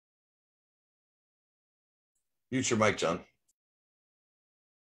Mute your mic, John.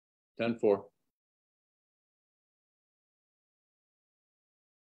 10-4.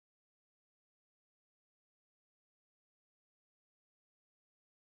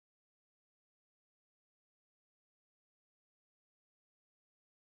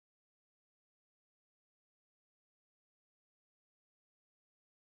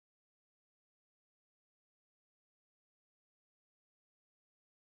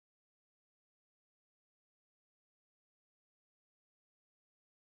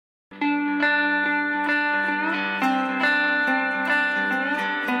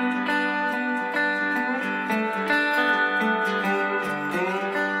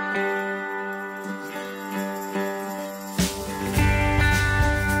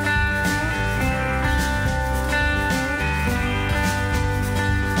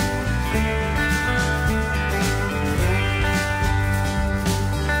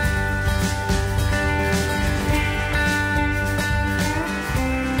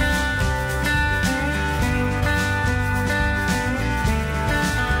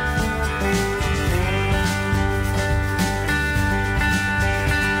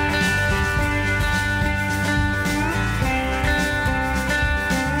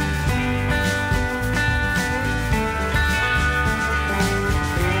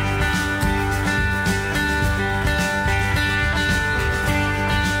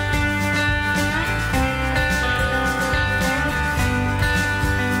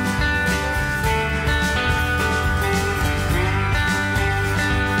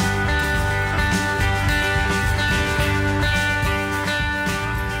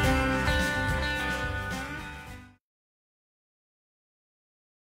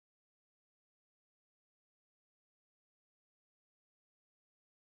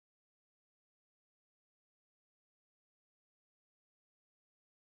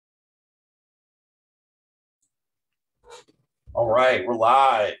 All right, we're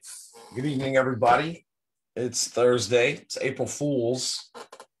live. Good evening, everybody. It's Thursday. It's April Fool's.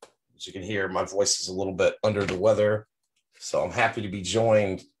 As you can hear, my voice is a little bit under the weather, so I'm happy to be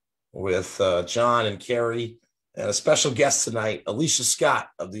joined with John and Carrie and a special guest tonight, Alicia Scott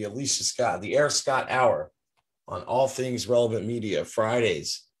of the Air Scott Hour on All Things Relevant Media,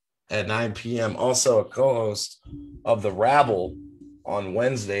 Fridays at 9 p.m. Also a co-host of The Rabble on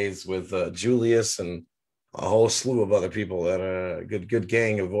Wednesdays with Julius and a whole slew of other people and a good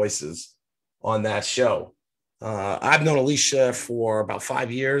gang of voices on that show. I've known Alicia for about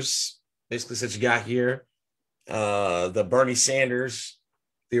 5 years, basically since she got here. The Bernie Sanders,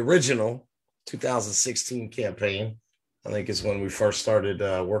 the original 2016 campaign, I think is when we first started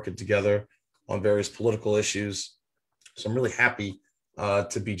working together on various political issues. So I'm really happy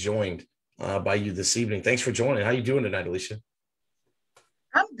to be joined by you this evening. Thanks for joining. How are you doing tonight, Alicia?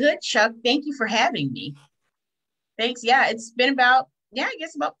 I'm good, Chuck. Thank you for having me. Thanks. Yeah, it's been about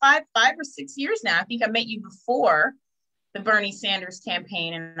five or 6 years now. I think I met you before the Bernie Sanders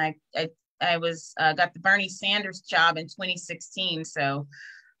campaign, and I was got the Bernie Sanders job in 2016. So,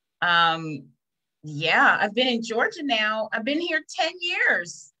 I've been in Georgia now. I've been here 10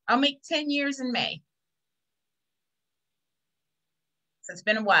 years. I'll make 10 years in May. So it's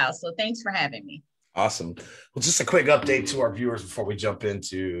been a while. So thanks for having me. Awesome. Well, just a quick update to our viewers before we jump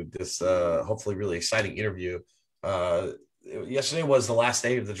into this hopefully really exciting interview. Yesterday was the last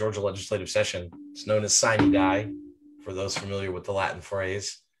day of the Georgia legislative session. It's known as sine die for those familiar with the Latin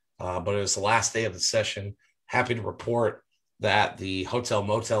phrase, but it was the last day of the session. Happy to report that the hotel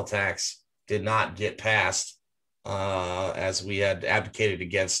motel tax did not get passed as we had advocated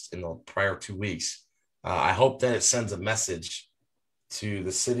against in the prior 2 weeks. I hope that it sends a message to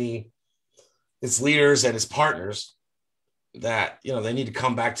the city, its leaders and its partners that, they need to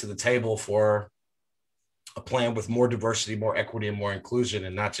come back to the table for a plan with more diversity, more equity, and more inclusion,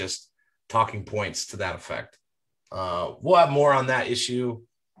 and not just talking points to that effect. We'll have more on that issue,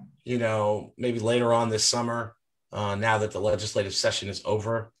 maybe later on this summer. Now that the legislative session is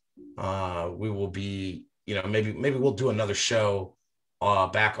over, we will be, maybe we'll do another show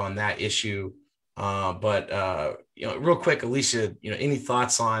back on that issue. But real quick, Alicia, any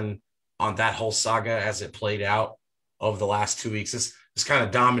thoughts on that whole saga as it played out over the last 2 weeks? This kind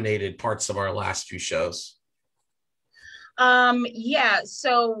of dominated parts of our last few shows.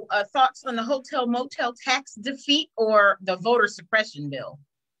 So thoughts on the hotel motel tax defeat or the voter suppression bill?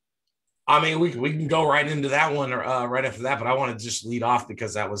 I mean, we can go right into that one right after that, but I want to just lead off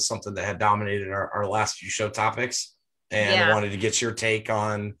because that was something that had dominated our last few show topics, and I wanted to get your take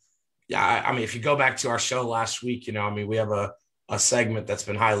on. Yeah, I mean, if you go back to our show last week, we have a segment that's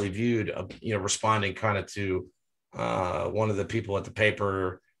been highly viewed, responding kind of to one of the people at the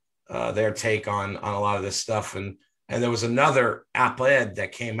paper their take on a lot of this stuff. And there was another op-ed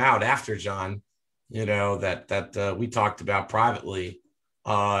that came out after John, that we talked about privately,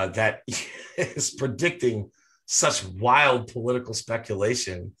 that is predicting such wild political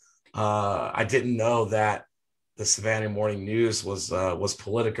speculation. I didn't know that the Savannah Morning News was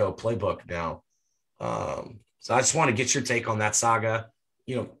Politico playbook now. So I just want to get your take on that saga,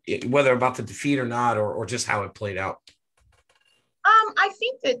 whether about the defeat or not, or just how it played out. I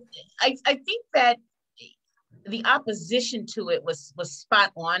think that the opposition to it was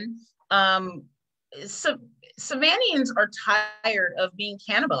spot on. So Savannians are tired of being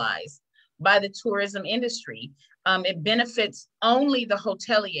cannibalized by the tourism industry. It benefits only the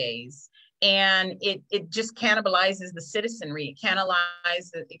hoteliers, and it just cannibalizes the citizenry. It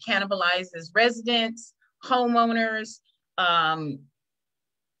cannibalizes residents, homeowners, and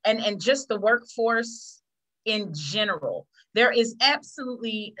just the workforce in general. There is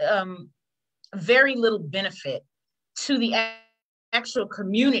absolutely very little benefit to the actual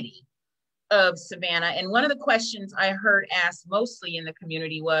community of Savannah. And one of the questions I heard asked mostly in the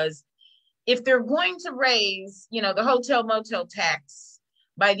community was, if they're going to raise, the hotel motel tax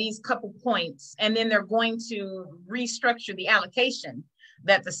by these couple points, and then they're going to restructure the allocation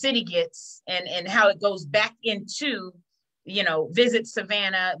that the city gets and how it goes back into, Visit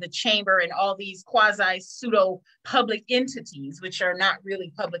Savannah, the chamber, and all these quasi pseudo public entities, which are not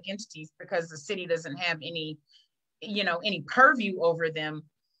really public entities because the city doesn't have any purview over them.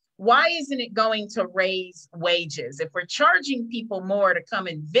 Why isn't it going to raise wages? If we're charging people more to come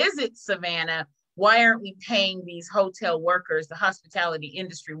and visit Savannah, why aren't we paying these hotel workers, the hospitality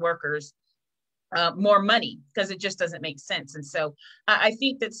industry workers, more money? Because it just doesn't make sense. And so I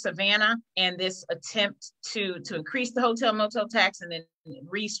think that Savannah and this attempt to increase the hotel motel tax and then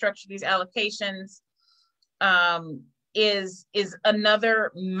restructure these allocations is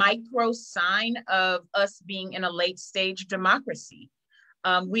another micro sign of us being in a late stage democracy.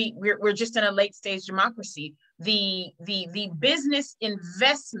 We're just in a late stage democracy. The business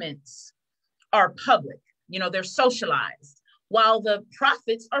investments are public, they're socialized, while the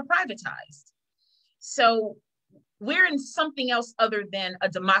profits are privatized. So we're in something else other than a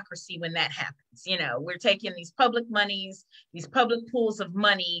democracy when that happens. We're taking these public monies, these public pools of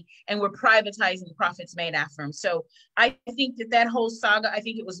money, and we're privatizing the profits made after them. So I think that whole saga, I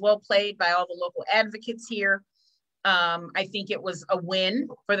think it was well played by all the local advocates here. I think it was a win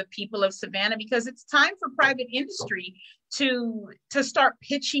for the people of Savannah, because it's time for private industry to start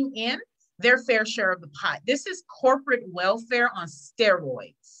pitching in their fair share of the pie. This is corporate welfare on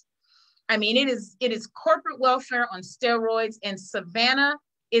steroids. I mean, it is corporate welfare on steroids, and Savannah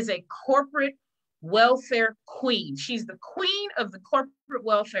is a corporate welfare queen. She's the queen of the corporate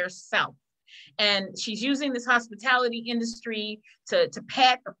welfare South. And she's using this hospitality industry to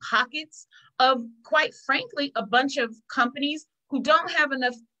pad the pockets of, quite frankly, a bunch of companies who don't have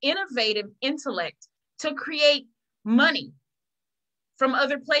enough innovative intellect to create money from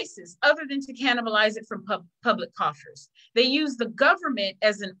other places other than to cannibalize it from public coffers. They use the government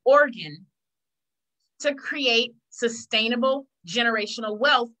as an organ to create sustainable generational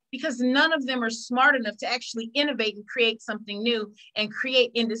wealth, because none of them are smart enough to actually innovate and create something new and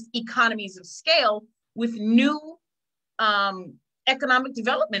create economies of scale with new economic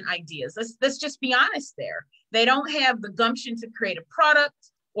development ideas. Let's just be honest there. They don't have the gumption to create a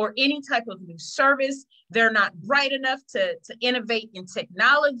product or any type of new service. They're not bright enough to innovate in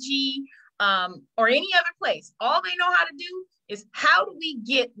technology or any other place. All they know how to do is, how do we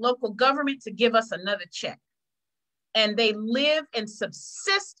get local government to give us another check? And they live and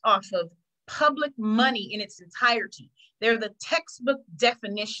subsist off of public money in its entirety. They're the textbook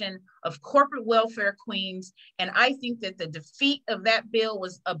definition of corporate welfare queens. And I think that the defeat of that bill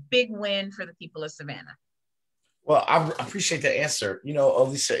was a big win for the people of Savannah. Well, I appreciate the answer.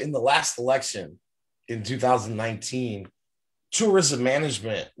 Alicia, in the last election in 2019, tourism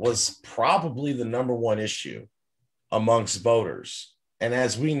management was probably the number one issue amongst voters. And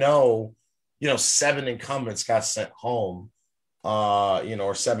as we know, 7 incumbents got sent home,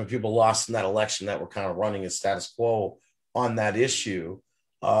 or 7 people lost in that election that were kind of running as status quo on that issue.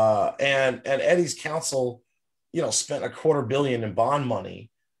 And Eddie's council, spent $250 million in bond money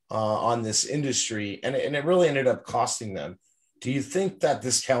on this industry, and it really ended up costing them. Do you think that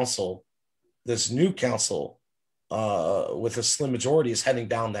this new council, with a slim majority, is heading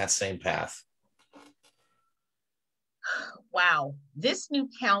down that same path? Wow, this new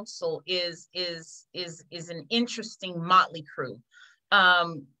council is an interesting motley crew. I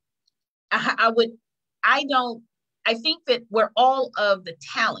think that where all of the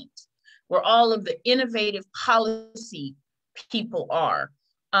talent, where all of the innovative policy people are,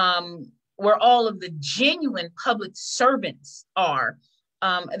 where all of the genuine public servants are,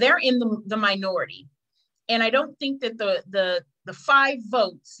 they're in the minority. And I don't think that the 5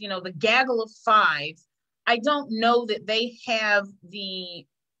 votes, the gaggle of 5, I don't know that they have the,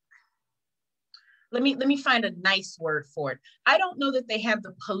 let me find a nice word for it. I don't know that they have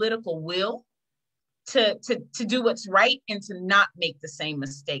the political will to do what's right and to not make the same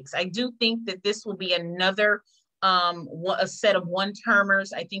mistakes. I do think that this will be another a set of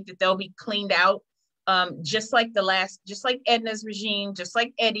one-termers. I think that they'll be cleaned out, just like Edna's regime, just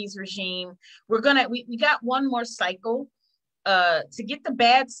like Eddie's regime. We got one more cycle to get the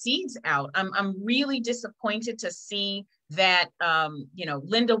bad seeds out. I'm really disappointed to see that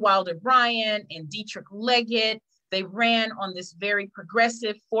Linda Wilder Bryan and Dietrich Leggett, they ran on this very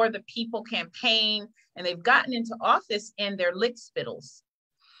progressive for the people campaign, and they've gotten into office and they're lick spittles.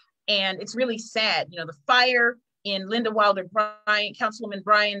 And it's really sad. The fire in Linda Wilder Bryan, Councilwoman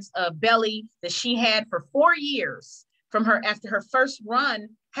Bryan's belly that she had for 4 years after her first run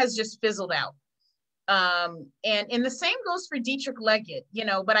has just fizzled out. And the same goes for Dietrich Leggett,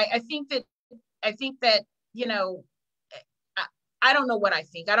 but I think that, I don't know what I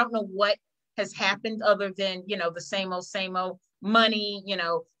think. I don't know what has happened other than, the same old money,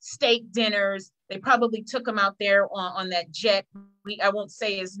 steak dinners. They probably took him out there on that jet. I won't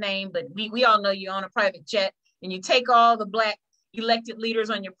say his name, but we all know you own a private jet and you take all the Black elected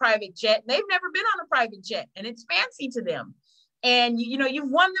leaders on your private jet. They've never been on a private jet and it's fancy to them. And, you've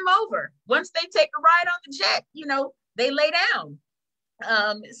won them over. Once they take a ride on the jet, they lay down.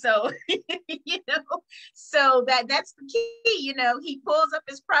 So that's the key. He pulls up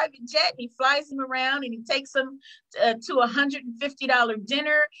his private jet and he flies him around and he takes them to $150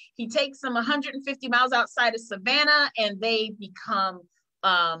 dinner. He takes them 150 miles outside of Savannah and they become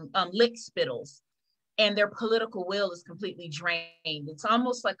lick spittles, and their political will is completely drained. It's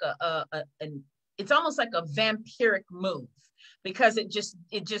almost like it's almost like a vampiric move, because it just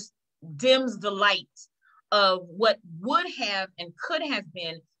dims the light of what would have and could have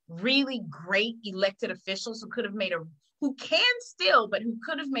been really great elected officials who could have made who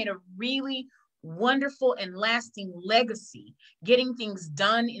could have made a really wonderful and lasting legacy, getting things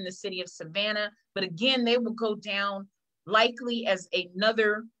done in the city of Savannah. But again, they will go down likely as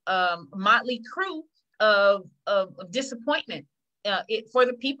another motley crew of disappointment for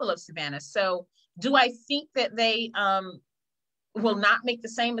the people of Savannah. So do I think that they will not make the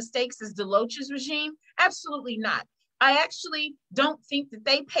same mistakes as DeLoach's regime? Absolutely not. I actually don't think that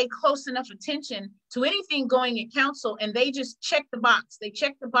they pay close enough attention to anything going in council, and they just check the box. They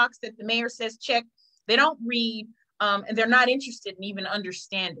check the box that the mayor says check. They don't read, and they're not interested in even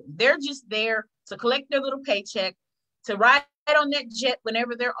understanding. They're just there to collect their little paycheck, to ride on that jet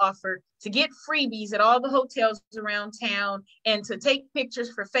whenever they're offered, to get freebies at all the hotels around town, and to take pictures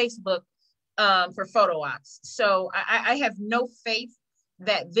for Facebook for photo ops. So I have no faith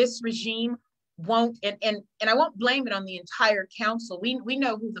that this regime won't, and I won't blame it on the entire council. We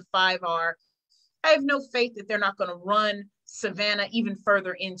know who the 5 are. I have no faith that they're not going to run Savannah even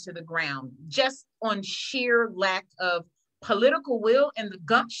further into the ground, just on sheer lack of political will and the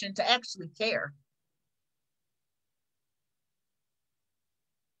gumption to actually care.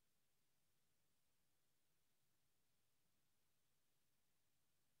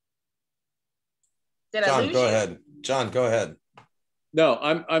 John, go ahead. John, go ahead. No,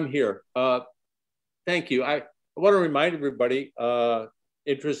 I'm here. Thank you. I want to remind everybody,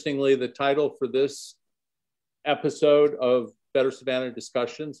 interestingly, the title for this episode of Better Savannah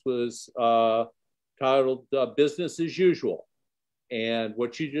Discussions was titled Business as Usual. And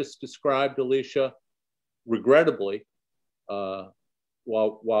what you just described, Alicia, regrettably,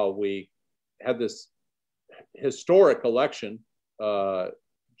 while we had this historic election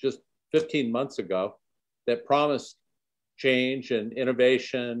just 15 months ago that promised change and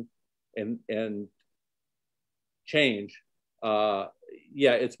innovation and change,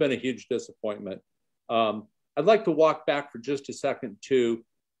 it's been a huge disappointment. I'd like to walk back for just a second to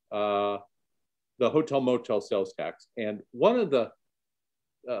the hotel motel sales tax. And one of the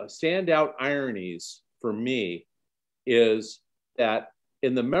standout ironies for me is that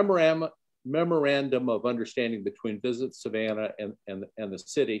in the memorandum of understanding between Visit Savannah and the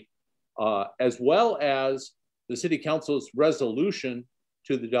city, as well as the city council's resolution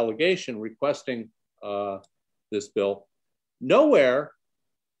to the delegation requesting this bill, nowhere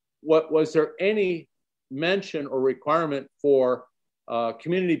was there any mention or requirement for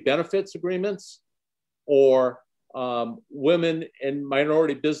community benefits agreements or women and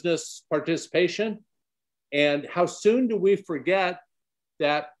minority business participation. And how soon do we forget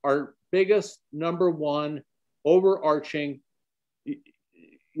that our biggest, number one, overarching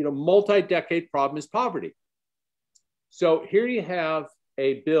multi-decade problem is poverty. So here you have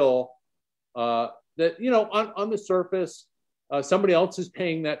a bill that, on the surface, somebody else is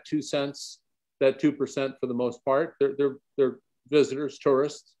paying that 2 cents, that 2% for the most part. They're visitors,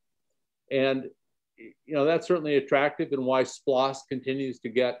 tourists. And, that's certainly attractive and why SPLOST continues to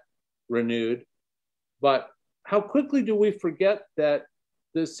get renewed. But how quickly do we forget that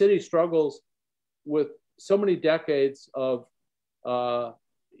the city struggles with so many decades of,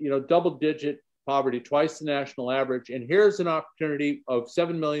 double-digit poverty, twice the national average. And here's an opportunity of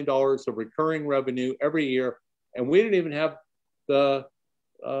 $7 million of recurring revenue every year. And we didn't even have the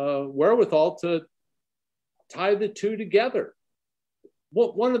wherewithal to tie the two together.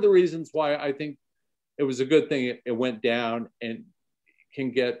 Well, one of the reasons why I think it was a good thing it went down and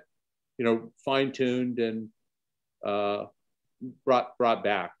can get, fine-tuned and brought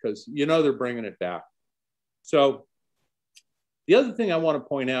back, because they're bringing it back. So the other thing I want to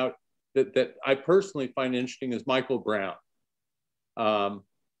point out that I personally find interesting is Michael Brown.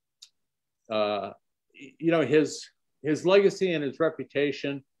 His legacy and his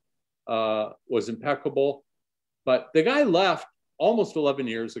reputation was impeccable, but the guy left almost 11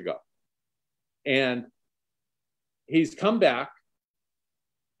 years ago, and he's come back.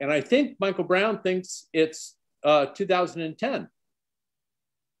 And I think Michael Brown thinks it's 2010.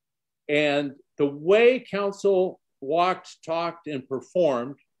 And the way council walked, talked, and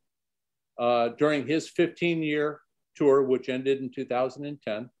performed during his 15-year tour, which ended in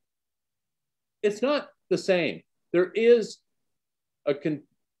 2010, it's not the same. There is a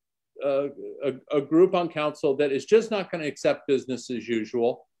group on council that is just not going to accept business as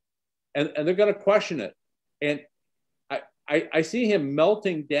usual, and they're going to question it. And I see him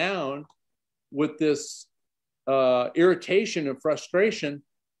melting down with this irritation and frustration.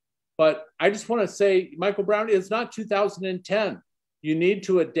 But I just want to say, Michael Brown, it's not 2010. You need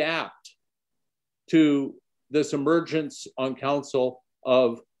to adapt to this emergence on council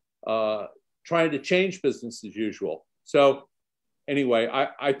of trying to change business as usual. So anyway,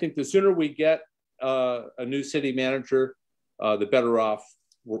 I think the sooner we get a new city manager, the better off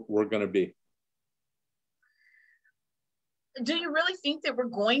we're going to be. Do you really think that we're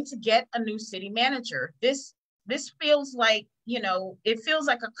going to get a new city manager? This feels like, it feels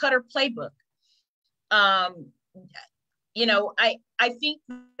like a Cutter playbook. I think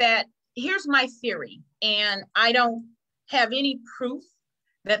that here's my theory, and I don't have any proof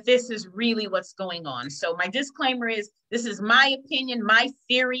that this is really what's going on. So my disclaimer is, this is my opinion, my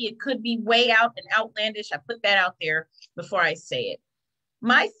theory. It could be way out and outlandish. I put that out there before I say it.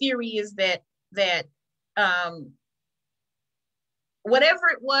 My theory is that whatever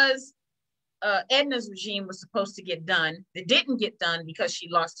it was Edna's regime was supposed to get done, that didn't get done because she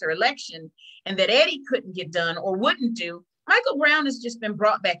lost her election, and that Eddie couldn't get done or wouldn't do, Michael Brown has just been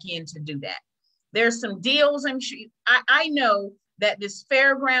brought back in to do that. There's some deals, I'm sure. I know that this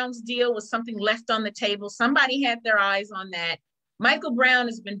fairgrounds deal was something left on the table. Somebody had their eyes on that. Michael Brown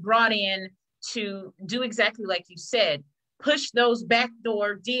has been brought in to do exactly like you said, push those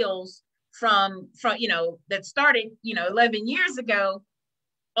backdoor deals from that started 11 years ago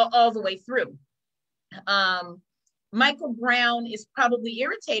all the way through. Michael Brown is probably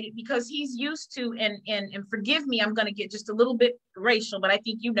irritated because he's used to, and forgive me, I'm going to get just a little bit racial, but I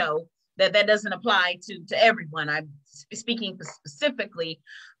think that doesn't apply to everyone. I'm speaking specifically.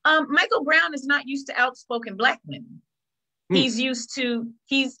 Michael Brown is not used to outspoken Black women.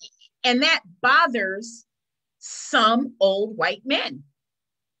 And that bothers some old white men.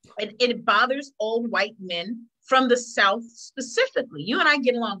 It bothers old white men from the South specifically. You and I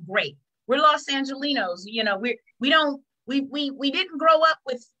get along great. We're Los Angelenos. We didn't grow up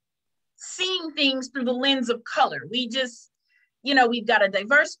with seeing things through the lens of color. We just, we've got a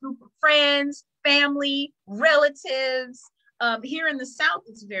diverse group of friends, family, relatives. Here in the South,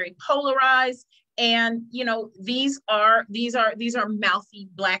 it's very polarized. And, these are mouthy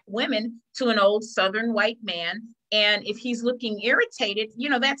Black women to an old Southern white man. And if he's looking irritated,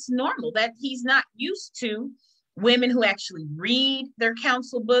 that's normal, that he's not used to women who actually read their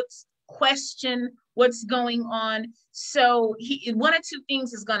council books, question what's going on. So one of two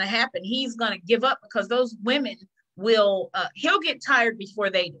things is going to happen. He's going to give up because those women he'll get tired before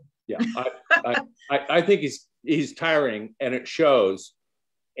they do. Yeah, I think he's tiring, and it shows.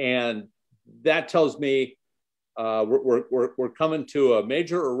 And that tells me we're coming to a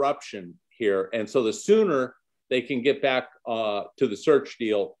major eruption here. And so the sooner they can get back to the search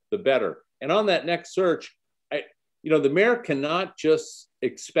deal, the better. And on that next search, the mayor cannot just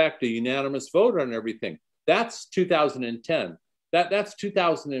expect a unanimous vote on everything. That's 2010. That's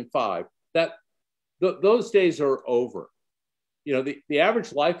 2005. Those days are over. the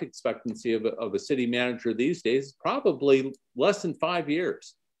average life expectancy of a city manager these days is probably less than 5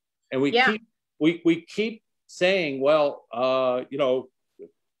 years. And we keep saying, well,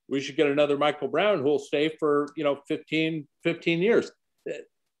 we should get another Michael Brown who will stay for, 15 years.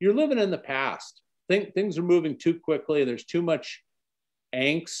 You're living in the past. Things are moving too quickly, and there's too much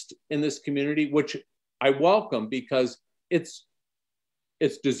angst in this community, which I welcome because it's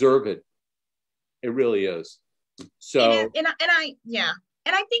deserved. It really is. So, and I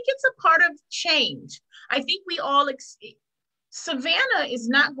think it's a part of change. I think we all Savannah is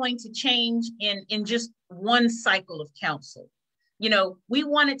not going to change in just one cycle of council. We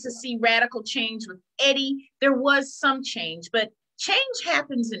wanted to see radical change with Eddie. There was some change, but change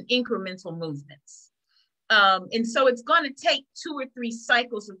happens in incremental movements. And so it's going to take 2 or 3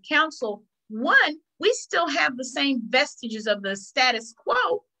 cycles of council. One, we still have the same vestiges of the status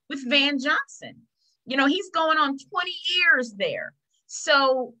quo with Van Johnson. He's going on 20 years there.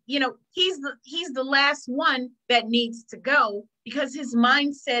 So, he's the last one that needs to go because his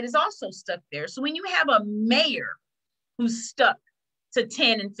mindset is also stuck there. So when you have a mayor who's stuck to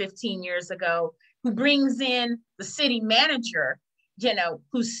 10 and 15 years ago, who brings in the city manager,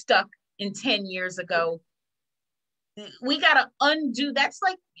 who's stuck in 10 years ago, we got to undo. That's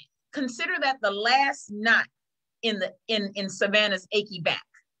like, consider that the last knot in Savannah's achy back.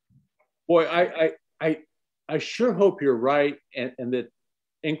 Boy, I sure hope you're right, and that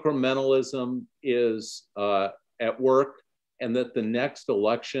incrementalism is at work, and that the next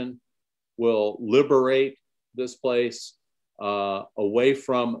election will liberate this place away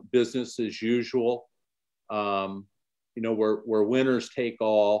from business as usual, where winners take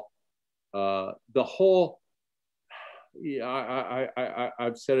all. The whole,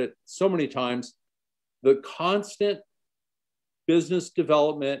 I've said it so many times, the constant business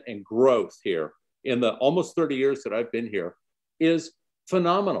development and growth here in the almost 30 years that I've been here is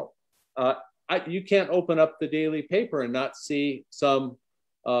phenomenal. You can't open up the daily paper and not see some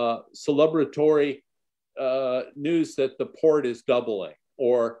celebratory news that the port is doubling,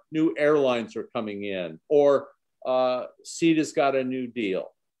 or new airlines are coming in, or CETA's got a new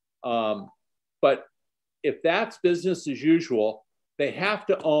deal. But if that's business as usual, they have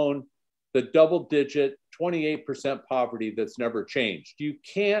to own the double-digit 28% poverty that's never changed. You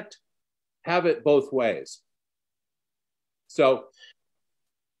can't have it both ways. So,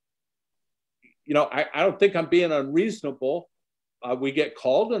 I don't think I'm being unreasonable. We get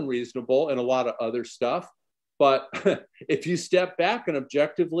called unreasonable and a lot of other stuff. But if you step back and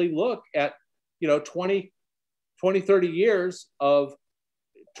objectively look at, 20, 30 years of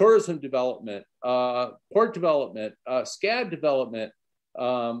tourism development, port development, SCAD development,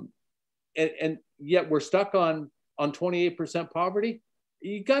 and yet we're stuck on 28% poverty,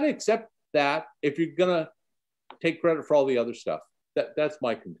 you got to accept that if you're going to take credit for all the other stuff. That's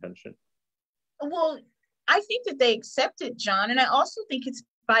my contention. Well, I think that they accept it, John, and I also think it's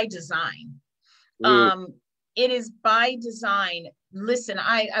by design. It is by design. Listen,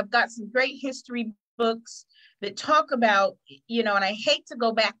 I've got some great history books that talk about, and I hate to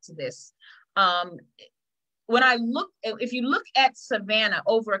go back to this. If you look at Savannah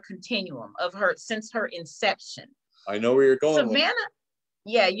over a continuum of since her inception. I know where you're going. Savannah,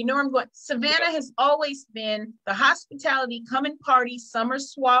 yeah, you know where I'm going. Savannah has always been the hospitality, come and party, summer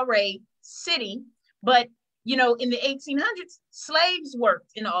soiree city. But, in the 1800s, slaves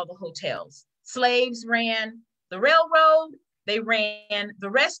worked in all the hotels. Slaves ran the railroad. They ran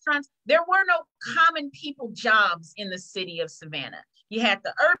the restaurants. There were no common people jobs in the city of Savannah. You had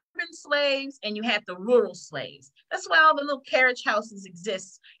the urban slaves and you had the rural slaves. That's why all the little carriage houses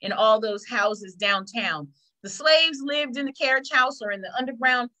exist in all those houses downtown. The slaves lived in the carriage house or in the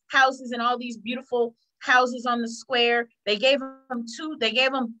underground houses and all these beautiful houses on the square. They gave them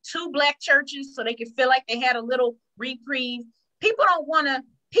two black churches so they could feel like they had a little reprieve. People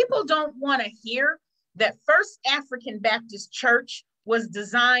don't want to hear that First African Baptist Church was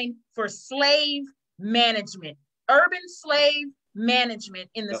designed for slave management, urban slave management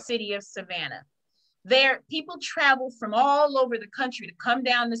in the city of Savannah. People travel from all over the country to come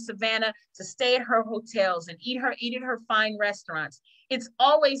down to Savannah to stay at her hotels and eat at her fine restaurants. It's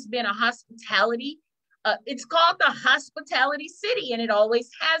always been a hospitality. It's called the hospitality city, and it always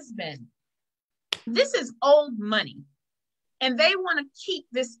has been. This is old money, and they want to keep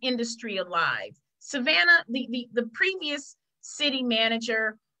this industry alive. Savannah, the previous city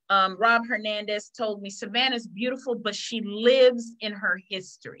manager, Rob Hernandez, told me Savannah's beautiful, but she lives in her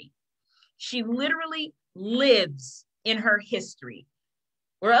history. She literally lives in her history,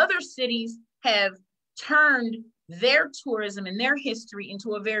 where other cities have turned their tourism and their history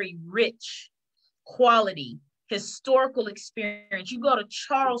into a very rich, quality historical experience. You go to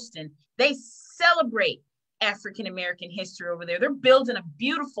Charleston, they celebrate African-American history over there. They're building a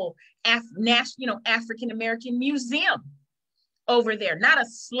beautiful African-American museum over there, not a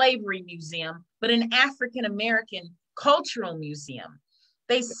slavery museum, but an African-American cultural museum.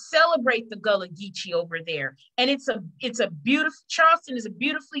 They celebrate the Gullah Geechee over there. And it's a beautiful, Charleston is a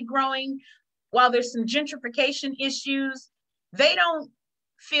beautifully growing, while there's some gentrification issues, they don't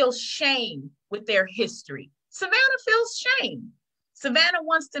feel shame with their history. Savannah feels shame. Savannah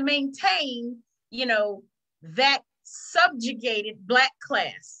wants to maintain, that subjugated Black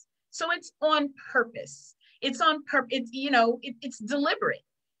class. So it's on purpose. It's on purpose. It's deliberate.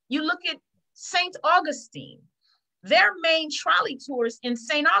 You look at St. Augustine. Their main trolley tours in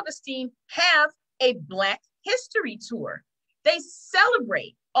St. Augustine have a Black history tour. They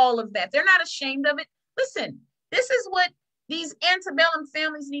celebrate all of that. They're not ashamed of it. Listen, this is what these antebellum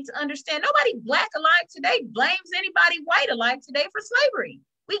families need to understand. Nobody Black alive today blames anybody white alive today for slavery.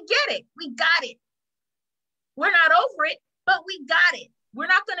 We get it. We got it. We're not over it, but we got it. We're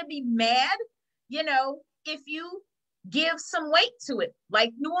not going to be mad, if you give some weight to it,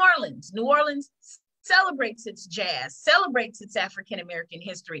 like New Orleans. New Orleans celebrates its jazz, celebrates its African-American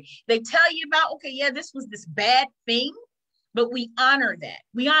history. They tell you about, okay, yeah, this was this bad thing, but we honor that.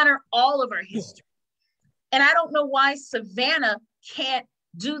 We honor all of our history. And I don't know why Savannah can't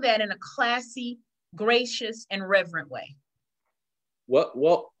do that in a classy, gracious, and reverent way.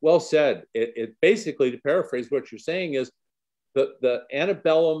 Well said. It basically, to paraphrase what you're saying, is the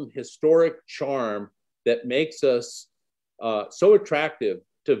antebellum historic charm that makes us so attractive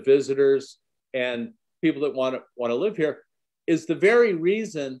to visitors and people that want to live here is the very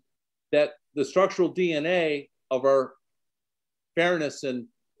reason that the structural DNA of our fairness and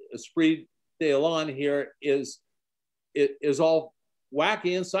esprit de l'on here is all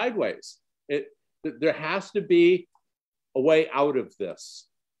wacky and sideways. There has to be a way out of this,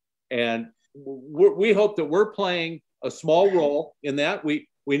 and we hope that we're playing a small role in that. We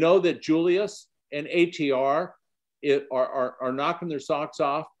know that Julius and ATR are knocking their socks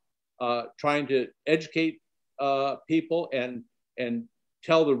off, trying to educate people and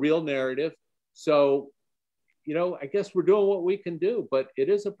tell the real narrative. So, I guess we're doing what we can do, but it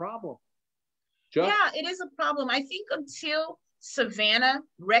is a problem. Chuck? Yeah, it is a problem. I think until Savannah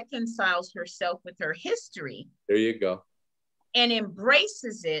reconciles herself with her history. There you go. And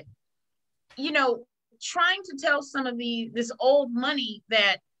embraces it, trying to tell some of this old money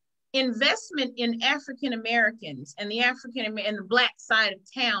that investment in African Americans and the Black side of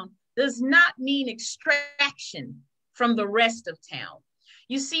town does not mean extraction from the rest of town.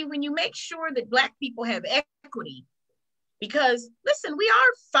 You see, when you make sure that Black people have equity, because listen, we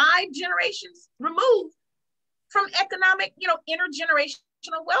are 5 generations removed from economic,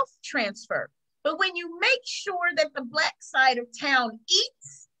 intergenerational wealth transfer. But when you make sure that the Black side of town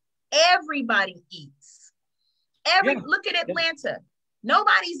eats, everybody eats. Look at Atlanta.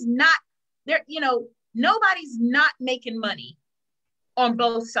 Nobody's not there, nobody's not making money on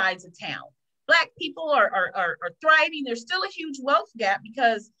both sides of town. Black people are thriving. There's still a huge wealth gap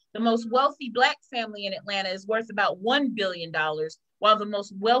because the most wealthy Black family in Atlanta is worth about $1 billion, while the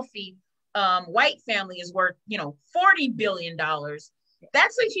most wealthy white family is worth, $40 billion.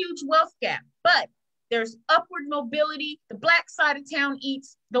 That's a huge wealth gap, but there's upward mobility. The Black side of town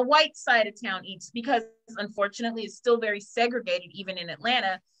eats, the white side of town eats, because unfortunately it's still very segregated, even in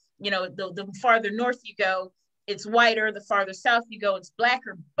Atlanta. The farther north you go, it's whiter. The farther south you go, it's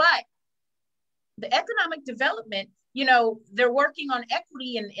Blacker. But the economic development, they're working on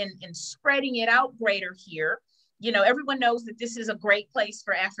equity and spreading it out greater here. Everyone knows that this is a great place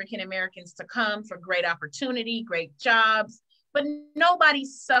for African Americans to come for great opportunity, great jobs. But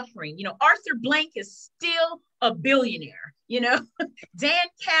nobody's suffering. Arthur Blank is still a billionaire. Dan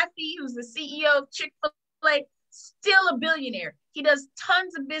Cathy, who's the CEO of Chick-fil-A, still a billionaire. He does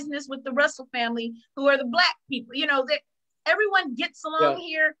tons of business with the Russell family, who are the Black people. Everyone gets along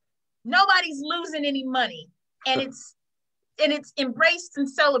here. Nobody's losing any money, and it's embraced and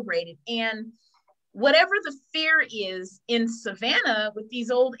celebrated. And whatever the fear is in Savannah with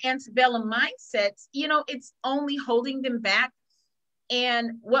these old antebellum mindsets, it's only holding them back.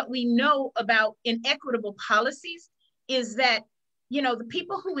 And what we know about inequitable policies is that, the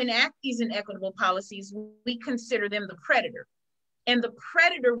people who enact these inequitable policies, we consider them the predator. And the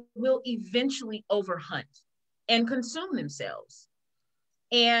predator will eventually overhunt and consume themselves.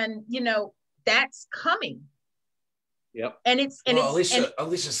 And, that's coming. Yep.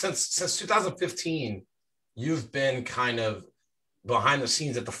 Alicia, since 2015, you've been kind of behind the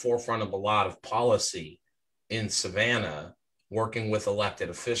scenes at the forefront of a lot of policy in Savannah, working with elected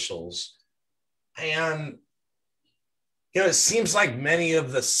officials. And it seems like many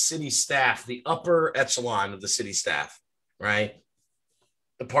of the city staff, the upper echelon of the city staff, right?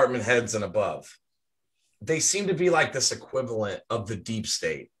 Department heads and above, they seem to be like this equivalent of the deep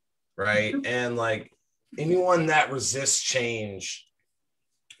state, right? And like anyone that resists change,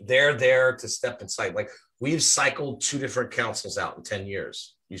 they're there to step inside. Like we've cycled 2 different councils out in 10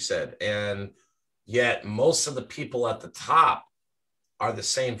 years, you said. And yet most of the people at the top are the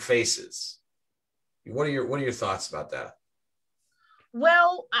same faces. What are your thoughts about that?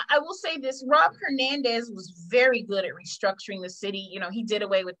 Well, I will say this. Rob Hernandez was very good at restructuring the city. You know, he did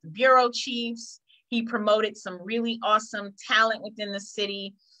away with the bureau chiefs. He promoted some really awesome talent within the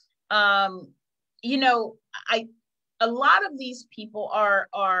city. You know, a lot of these people are,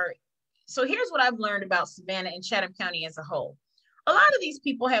 so here's what I've learned about Savannah and Chatham County as a whole. A lot of these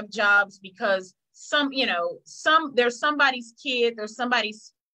people have jobs because there's somebody's kid, there's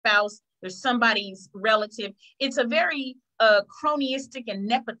somebody's spouse, there's somebody's relative. It's a very cronyistic and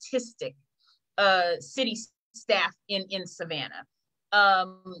nepotistic city staff in Savannah.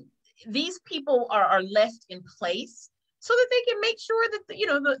 These people are left in place so that they can make sure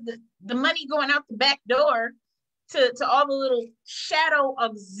that the money going out the back door to all the little shadow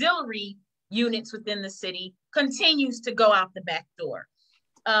auxiliary units within the city continues to go out the back door.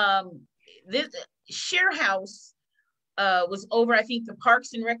 This share house was over, I think, the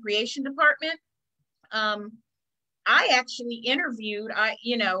Parks and Recreation Department. I actually interviewed,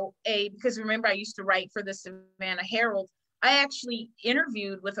 because remember I used to write for the Savannah Herald. I actually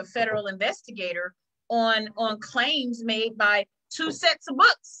interviewed with a federal investigator on claims made by 2 sets of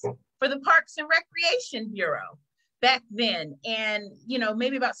books for the Parks and Recreation Bureau back then. And,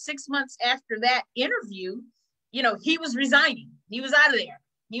 maybe about 6 months after that interview, he was resigning. He was out of there.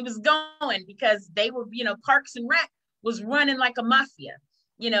 He was going because they were, Parks and Rec was running like a mafia,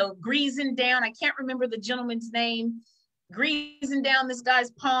 greasing down. I can't remember the gentleman's name, greasing down this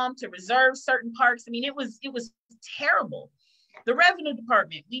guy's palm to reserve certain parks. I mean, it was terrible. The Revenue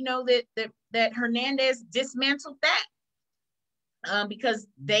Department, we know that Hernandez dismantled that because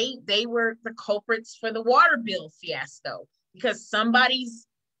they were the culprits for the water bill fiasco because somebody's,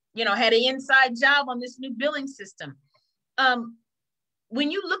 had an inside job on this new billing system. When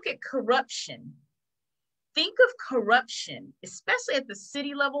you look at corruption, think of corruption, especially at the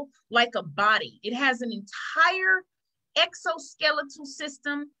city level, like a body. It has an entire exoskeletal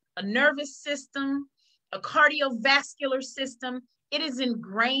system, a nervous system, a cardiovascular system. It is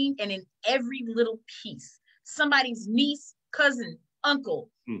ingrained and in every little piece. Somebody's niece, cousin, uncle,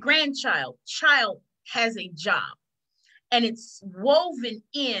 grandchild, child has a job. And it's woven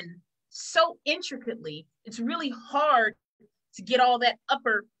in so intricately, it's really hard to get all that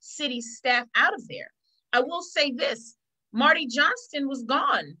upper city staff out of there. I will say this, Marty Johnston was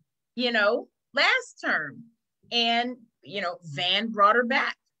gone, last term. And, Van brought her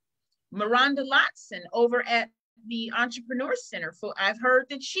back. Miranda Lotson over at the Entrepreneur Center, I've heard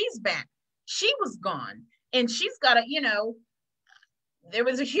that she's back. She was gone. And she's got there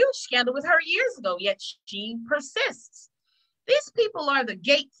was a huge scandal with her years ago, yet she persists. These people are the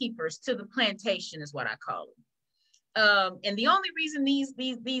gatekeepers to the plantation, is what I call them. And the only reason these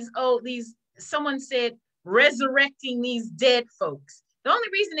someone said resurrecting these dead folks, the only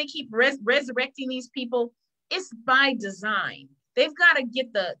reason they keep resurrecting these people is by design. They've got to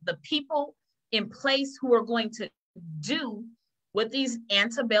get the people in place who are going to do what these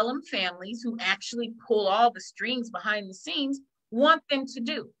antebellum families who actually pull all the strings behind the scenes want them to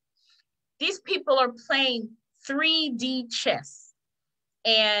do. These people are playing 3D chess.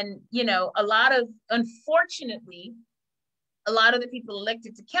 And, unfortunately, a lot of the people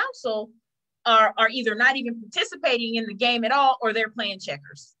elected to council are either not even participating in the game at all, or they're playing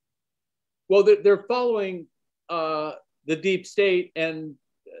checkers. Well, they're following the deep state and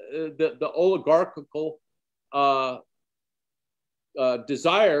the oligarchical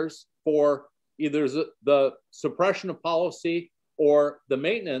desires for either the suppression of policy or the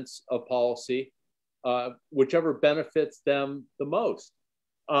maintenance of policy, whichever benefits them the most.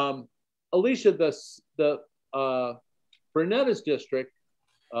 Alicia, the Bernetta's district,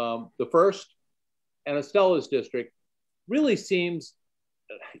 the first, and Estella's district really seems,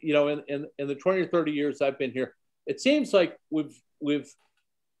 in the 20 or 30 years I've been here, it seems like we've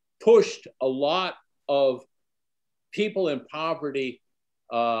pushed a lot of people in poverty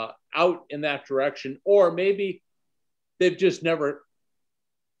out in that direction, or maybe they've just never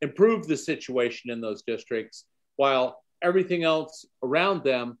improved the situation in those districts while everything else around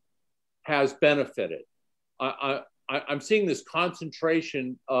them has benefited. I'm seeing this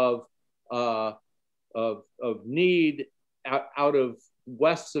concentration of need out of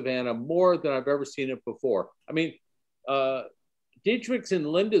West Savannah more than I've ever seen it before. I mean, Dietrich's and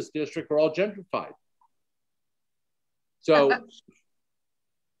Linda's district are all gentrified. So,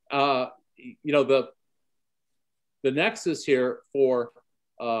 the nexus here for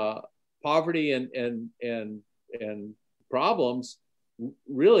poverty and problems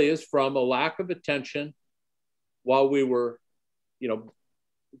really is from a lack of attention while we were,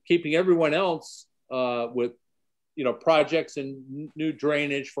 keeping everyone else with, projects and new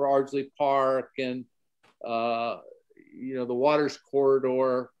drainage for Ardsley Park and, the Waters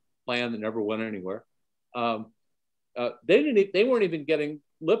Corridor plan that never went anywhere. They weren't even getting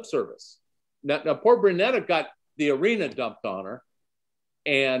lip service. Now poor Brunetta got the arena dumped on her,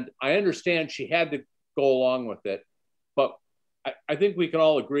 and I understand she had to go along with it, but I think we can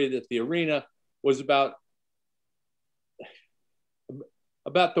all agree that the arena was about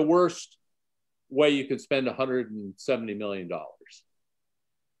the worst way you could spend $170 million.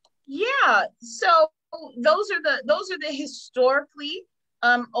 Yeah, so those are the historically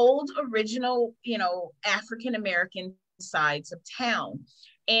old original, African American sides of town.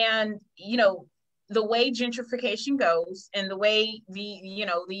 And, the way gentrification goes and the way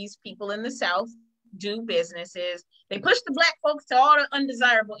these people in the South do business is they push the Black folks to all the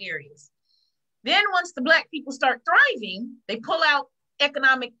undesirable areas. Then once the Black people start thriving, they pull out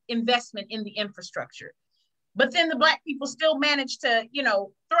economic investment in the infrastructure. But then the Black people still manage to,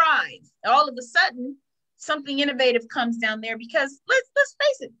 thrive. All of a sudden, something innovative comes down there because let's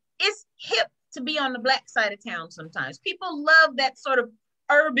face it, it's hip to be on the Black side of town sometimes. People love that sort of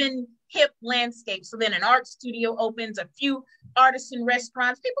urban hip landscape. So then an art studio opens, a few artisan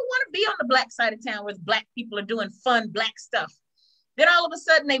restaurants. People want to be on the Black side of town where Black people are doing fun Black stuff. Then all of a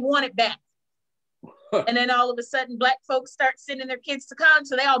sudden they want it back. And then all of a sudden Black folks start sending their kids to college,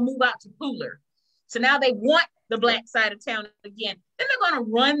 so they all move out to Pooler. So now they want the Black side of town again. Then they're going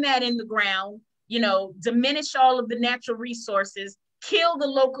to run that in the ground, diminish all of the natural resources, kill the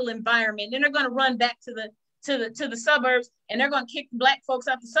local environment. Then they're going to run back to the suburbs, and they're going to kick Black folks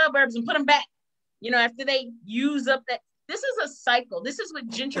out the suburbs and put them back, after they use up that. This is a cycle. This is what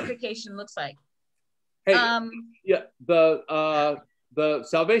gentrification looks like. Hey, the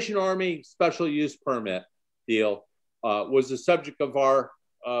Salvation Army special use permit deal was the subject of our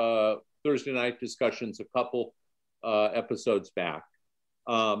Thursday night discussions a couple episodes back.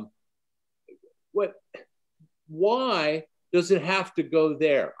 Why does it have to go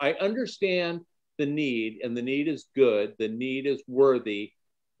there? I understand the need, and the need is good, the need is worthy,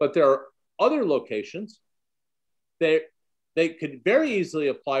 but there are other locations that they could very easily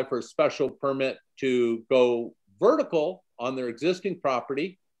apply for a special permit to go vertical on their existing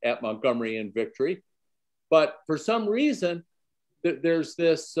property at Montgomery and Victory. But for some reason, there's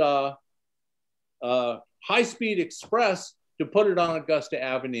this high-speed express to put it on Augusta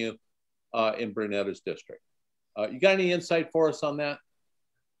Avenue in Brunetta's district. You got any insight for us on that?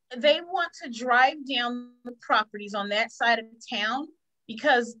 They want to drive down the properties on that side of town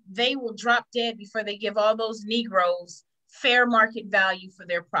because they will drop dead before they give all those Negroes fair market value for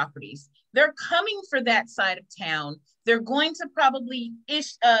their properties. They're coming for that side of town. They're going to probably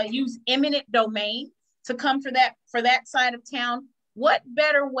use eminent domain to come for that side of town. What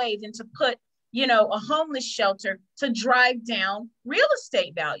better way than to put, a homeless shelter to drive down real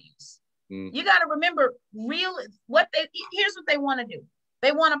estate values? You got to remember, here's what they want to do.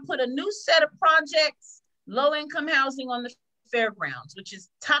 They want to put a new set of projects, low-income housing on the fairgrounds, which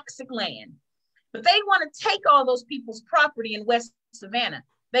is toxic land. But they want to take all those people's property in West Savannah.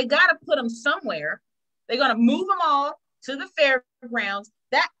 They got to put them somewhere. They're going to move them all to the fairgrounds.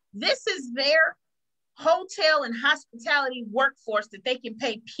 This is their hotel and hospitality workforce that they can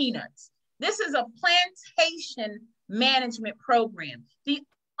pay peanuts. This is a plantation management program. The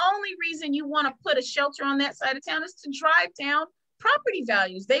only reason you want to put a shelter on that side of town is to drive down property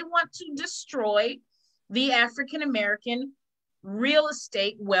values. They want to destroy the African-American real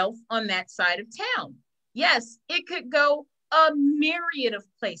estate wealth on that side of town. Yes, it could go a myriad of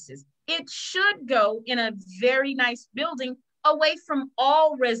places. It should go in a very nice building away from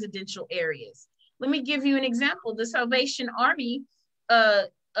all residential areas. Let me give you an example. The Salvation Army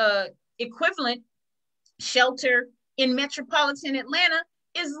equivalent shelter in metropolitan Atlanta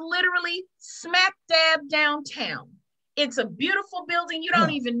is literally smack dab downtown. It's a beautiful building. You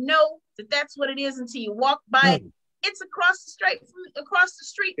don't even know that that's what it is until you walk by it. It's across the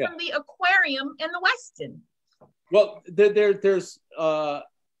street from the aquarium in the Westin. Well, there's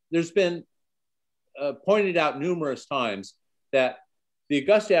been pointed out numerous times that the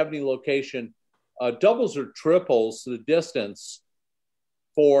Augusta Avenue location doubles or triples the distance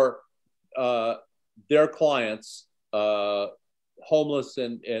for their clients homeless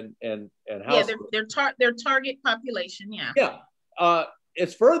and Yeah, house. their target population. Yeah. Yeah.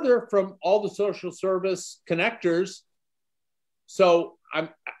 It's further from all the social service connectors. So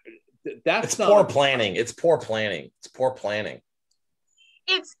that's it's poor planning. It's poor planning. It's poor planning.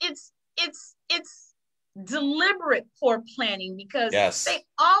 It's deliberate poor planning, because yes. they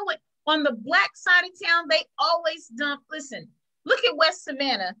always, on the Black side of town, they always dump. Listen, look at West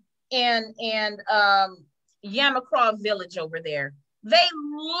Savannah and Yamacraw Village over there. They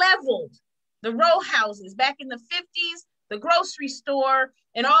leveled the row houses back in the 50s, the grocery store,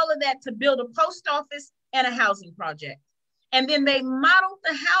 and all of that to build a post office and a housing project. And then they modeled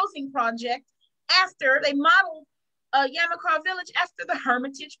the housing project after they modeled Yamacraw Village after the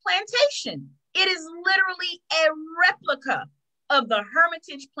Hermitage Plantation. It is literally a replica of the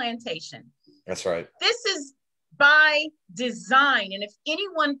Hermitage Plantation. That's right. This is by design. And if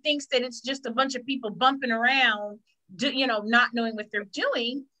anyone thinks that it's just a bunch of people bumping around, not knowing what they're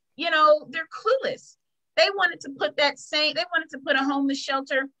doing, they're clueless. They wanted to put a homeless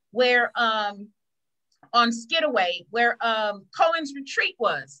shelter where, on Skidaway, where Cohen's Retreat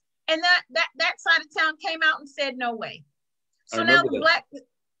was. And that side of town came out and said, no way. So now the Black,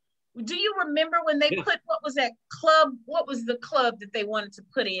 do you remember when they put, what was that club? What was the club that they wanted to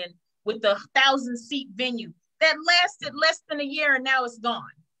put in with the 1,000-seat venue that lasted less than a year, and now it's gone?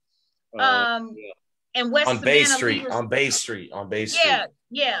 And West on Savannah Bay Street, leaders, on Bay Street.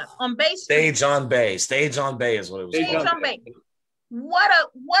 Yeah, on Bay Street. Stage on Bay is what it was. Stage on Bay. What a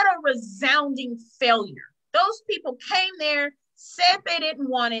resounding failure. Those people came there, said they didn't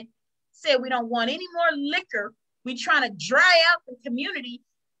want it, said we don't want any more liquor. We trying to dry out the community,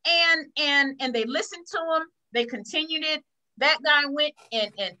 and they listened to them. They continued it. That guy went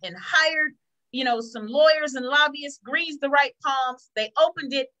and hired, some lawyers and lobbyists, greased the right palms. They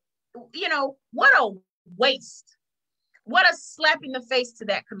opened it. What a waste. What a slap in the face to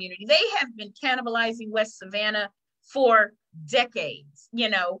that community. They have been cannibalizing West Savannah for decades,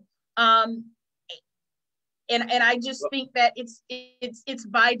 and I just think that it's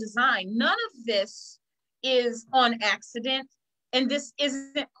by design. None of this is on accident, and this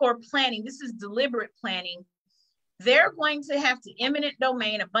isn't poor planning. This is deliberate planning. They're going to have to eminent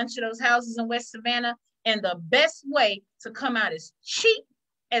domain a bunch of those houses in West Savannah, and the best way to come out as cheap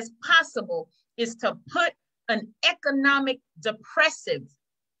as possible is to put an economic depressive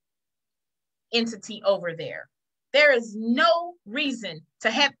entity over there. There is no reason to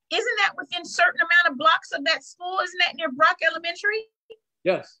have, isn't that within certain amount of blocks of that school? Isn't that near Brock Elementary?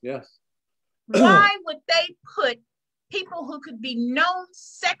 Yes. Why would they put people who could be known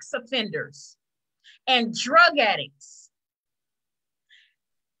sex offenders and drug addicts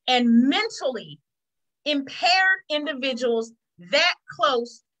and mentally impaired individuals that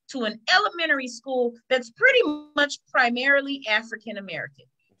close to an elementary school that's pretty much primarily African American?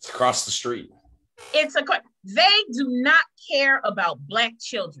 It's across the street. They do not care about Black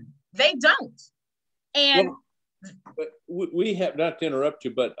children. They don't. And but we have, not to interrupt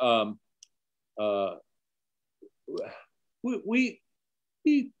you, but we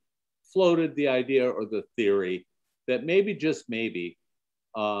floated the idea or the theory that maybe, just maybe,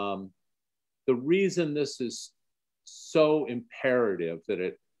 the reason this is so imperative that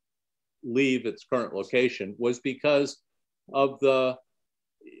it leave its current location was because of the,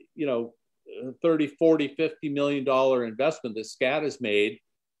 30, 40, $50 million investment that SCAT has made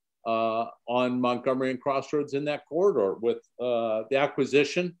on Montgomery and Crossroads in that corridor, with the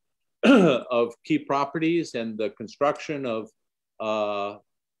acquisition of key properties and the construction of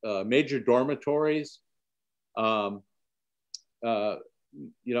major dormitories. It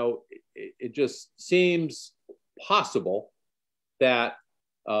just seems possible that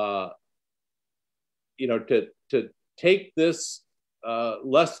to take this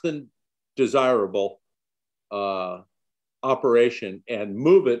less than desirable operation and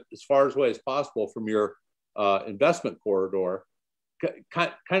move it as far away as possible from your investment corridor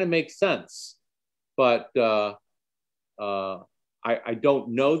kind of makes sense. But I don't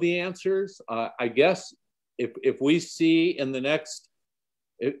know the answers. I guess if we see in the next,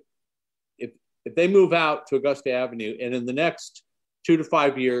 if they move out to Augusta Avenue and in the next 2 to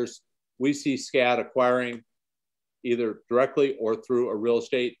 5 years, we see SCAT acquiring either directly or through a real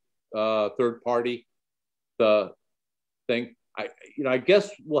estate third party the thing, I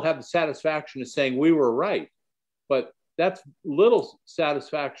guess we'll have the satisfaction of saying we were right, but that's little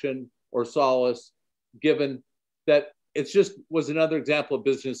satisfaction or solace, given that it's just was another example of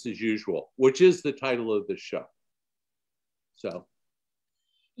business as usual, which is the title of the show. So,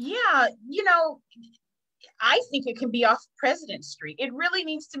 yeah, I think it can be off President Street. It really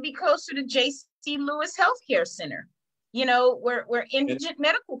needs to be closer to J.C. Lewis Healthcare Center. where indigent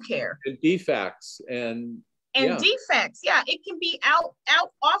medical care and defects and defects. Yeah, it can be out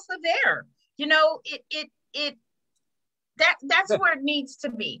off of there. That's where it needs to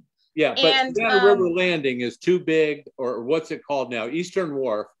be. Yeah, but Savannah River Landing is too big, or what's it called now? Eastern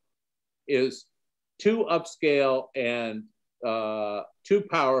Wharf is too upscale and too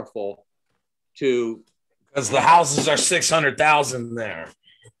powerful to. Because the houses are 600,000 there.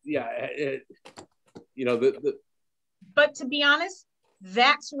 Yeah, But to be honest,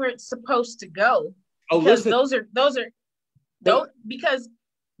 that's where it's supposed to go. Oh, because listen. because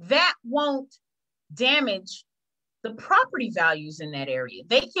that won't damage the property values in that area.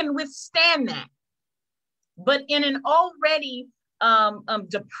 They can withstand that. But in an already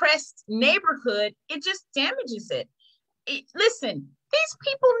depressed neighborhood, it just damages it. Listen, these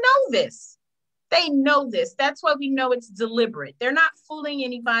people know this. They know this. That's why we know it's deliberate. They're not fooling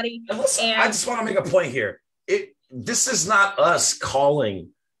anybody. Listen, I just want to make a point here. This is not us calling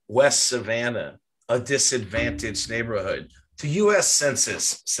West Savannah a disadvantaged neighborhood. The U.S.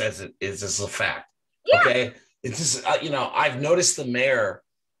 Census says it is a fact. Yeah. Okay. It's just, I've noticed the mayor,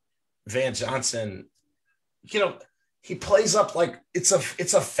 Van Johnson, he plays up like it's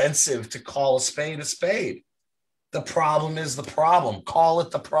offensive to call a spade a spade. The problem is the problem. Call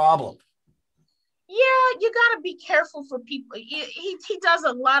it the problem. Yeah, you got to be careful for people. He does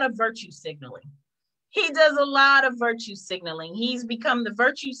a lot of virtue signaling. He's become the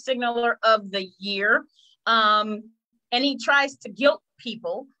virtue signaler of the year. And he tries to guilt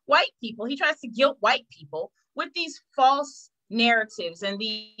people, white people. He tries to guilt white people with these false narratives and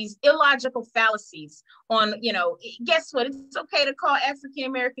these illogical fallacies on, guess what? It's okay to call African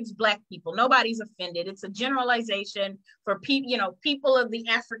Americans Black people. Nobody's offended. It's a generalization for people of the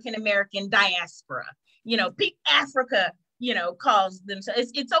African American diaspora. Africa, calls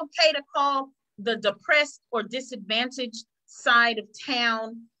themselves. It's okay to call the depressed or disadvantaged side of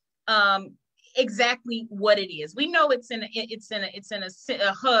town exactly what it is. We know it's in a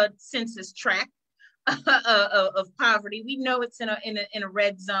HUD census tract of poverty. We know it's in a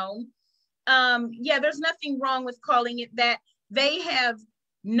red zone. There's nothing wrong with calling it that. They have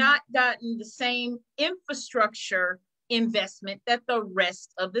not gotten the same infrastructure investment that the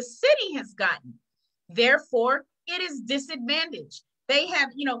rest of the city has gotten. Therefore, it is disadvantaged. They have,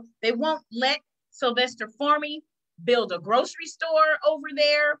 they won't let Sylvester Formey build a grocery store over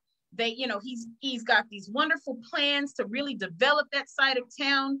there. He's got these wonderful plans to really develop that side of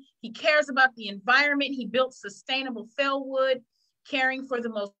town. He cares about the environment. He built sustainable Fellwood, caring for the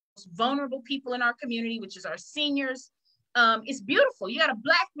most vulnerable people in our community, which is our seniors. It's beautiful. You got a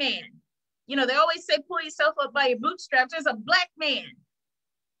Black man. They always say, pull yourself up by your bootstraps. There's a Black man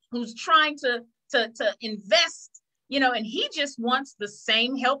who's trying to invest, and he just wants the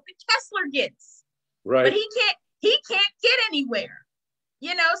same help that Kessler gets. Right. But he can't get anywhere.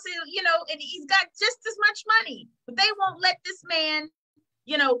 And he's got just as much money, but they won't let this man,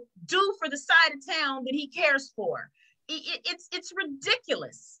 do for the side of town that he cares for. It's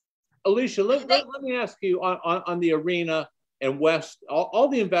ridiculous. Alicia, let me ask you on the arena and West, all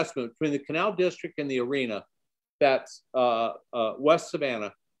the investment between the Canal District and the arena, that's West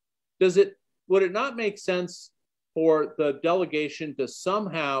Savannah. Would it not make sense for the delegation to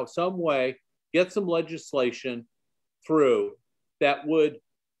somehow, some way, get some legislation through that would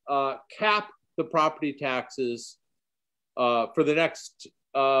cap the property taxes for the next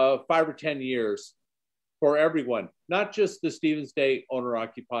 5 or 10 years for everyone, not just the Stevens Day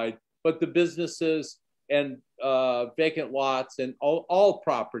owner-occupied, but the businesses and vacant lots and all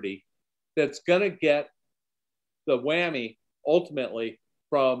property that's going to get the whammy ultimately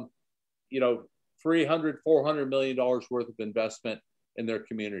from, $300-400 million worth of investment in their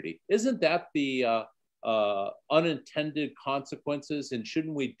community. Isn't that the unintended consequences, and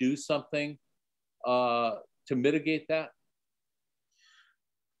shouldn't we do something to mitigate that?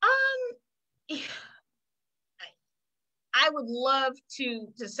 I would love to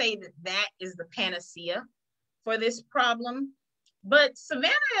say that is the panacea for this problem, but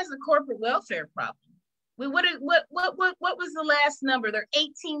Savannah has a corporate welfare problem. What was the last number? There are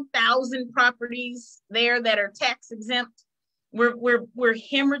 18,000 properties there that are tax exempt. We're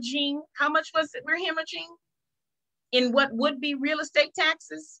hemorrhaging. How much was it? We're hemorrhaging in what would be real estate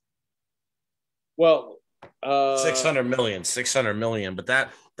taxes? Well, 600 million, but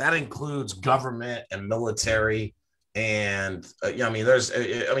that includes government and military. And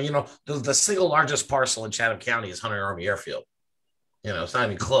the single largest parcel in Chatham County is Hunter Army Airfield. It's not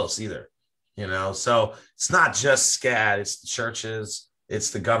even close either. So it's not just SCAD, it's the churches, it's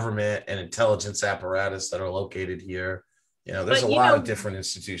the government and intelligence apparatus that are located here. There's a lot of different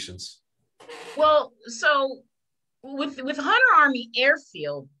institutions. Well, so with Hunter Army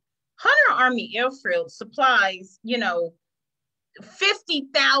Airfield supplies,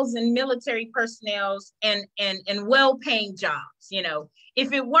 50,000 military personnel and well-paying jobs.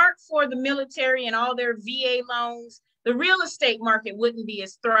 If it weren't for the military and all their VA loans, the real estate market wouldn't be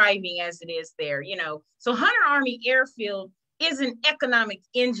as thriving as it is there. So Hunter Army Airfield is an economic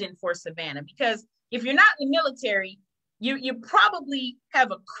engine for Savannah, because if you're not in the military, you probably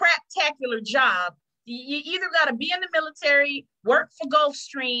have a craptacular job. You either got to be in the military, work for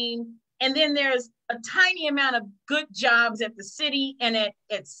Gulfstream, and then there's a tiny amount of good jobs at the city and at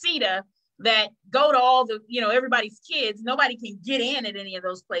CETA that go to all the, everybody's kids. Nobody can get in at any of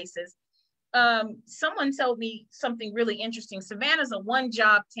those places. Someone told me something really interesting. Savannah's a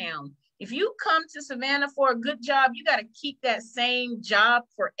one-job town. If you come to Savannah for a good job, you got to keep that same job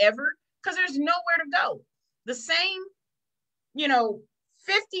forever, because there's nowhere to go. The same,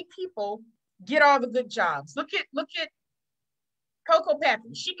 50 people get all the good jobs. Look at Coco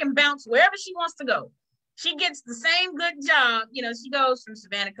Patrick. She can bounce wherever she wants to go. She gets the same good job. She goes from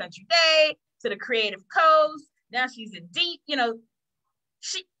Savannah Country Day to the Creative Coast. Now she's a deep,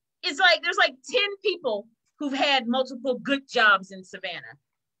 it's like there's like 10 people who've had multiple good jobs in Savannah.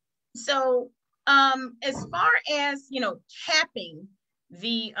 So as far as, capping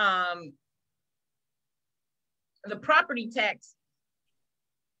the property tax,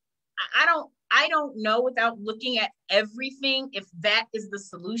 I don't know without looking at everything if that is the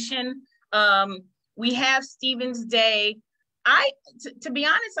solution. We have Stevens Day. To be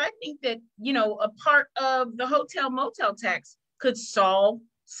honest, I think that, a part of the hotel motel tax could solve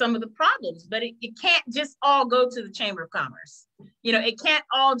some of the problems, but it can't just all go to the Chamber of Commerce. It can't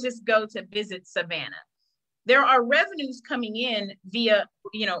all just go to Visit Savannah. There are revenues coming in via,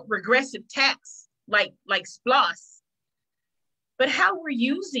 regressive tax, like SPLOS. But how we're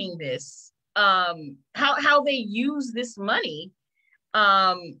using this, how they use this money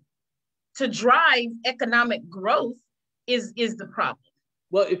to drive economic growth is the problem.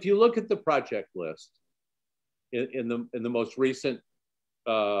 Well, if you look at the project list in the most recent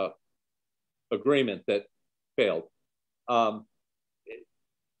agreement that failed, the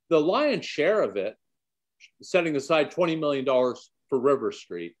lion's share of it, setting aside $20 million for River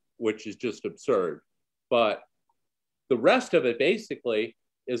Street, which is just absurd, but the rest of it basically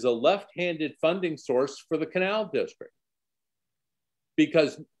is a left-handed funding source for the Canal District,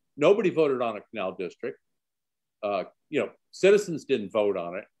 because nobody voted on a Canal District. Citizens didn't vote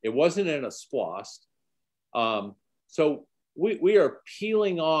on it. It wasn't in a SPLOST. So we are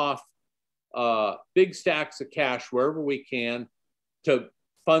peeling off big stacks of cash wherever we can to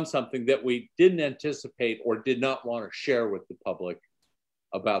fund something that we didn't anticipate or did not want to share with the public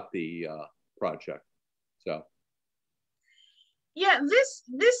about the project. So. Yeah, this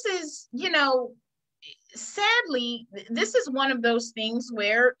is, sadly, this is one of those things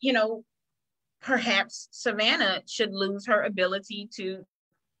where, perhaps Savannah should lose her ability to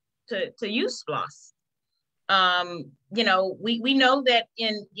use SPLOS. We know that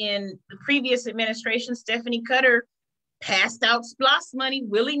in the previous administration, Stephanie Cutter passed out SPLOS money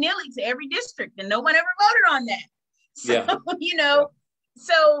willy-nilly to every district, and no one ever voted on that. So, yeah.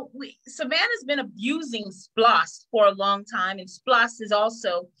 So Savannah's been abusing SPLOS for a long time, and SPLOS is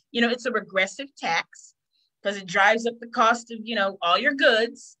also, it's a regressive tax because it drives up the cost of, all your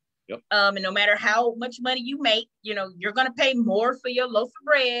goods. Yep. And no matter how much money you make, you're going to pay more for your loaf of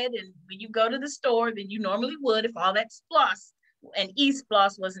bread and when you go to the store than you normally would if all that SPLOS and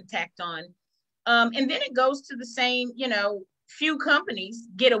e-SPLOS wasn't tacked on. And then it goes to the same, few companies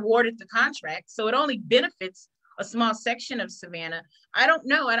get awarded the contract, so it only benefits a small section of Savannah. I don't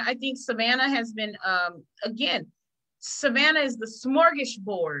know. I think Savannah has been, again, Savannah is the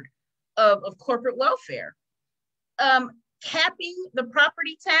smorgasbord of corporate welfare. Capping the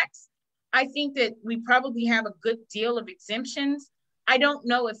property tax, I think that we probably have a good deal of exemptions. I don't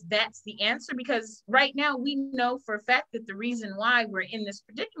know if that's the answer, because right now we know for a fact that the reason why we're in this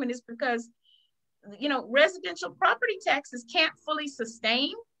predicament is because, residential property taxes can't fully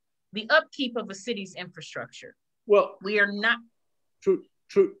sustain the upkeep of a city's infrastructure. Well, we are not.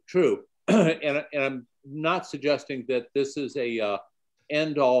 True. and I'm not suggesting that this is a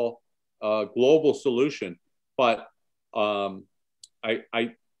end-all global solution, but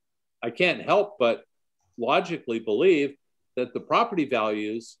I can't help but logically believe that the property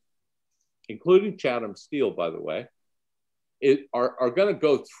values, including Chatham Steel, by the way, are going to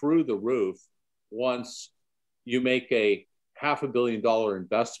go through the roof once you make a $500 million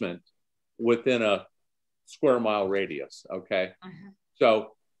investment within a square mile radius. Okay.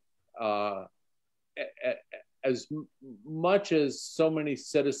 So as much as so many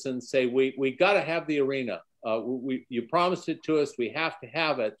citizens say, we got to have the arena, You promised it to us. We have to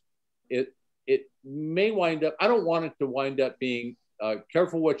have it. It may wind up. I don't want it to wind up being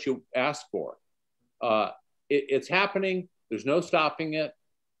careful what you ask for. It's happening. There's no stopping it.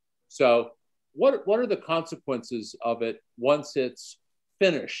 So what are the consequences of it once it's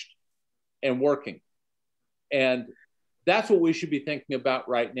finished and working? And that's what we should be thinking about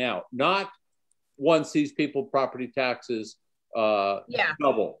right now, not once these people property taxes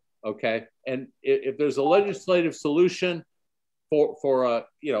double. Okay. And if there's a legislative solution for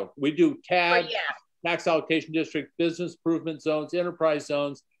we do TAG, tax allocation district, business improvement zones, enterprise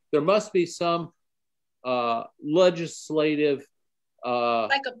zones. There must be some legislative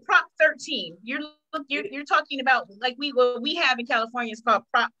like a Prop 13. You're talking about like what we have in California is called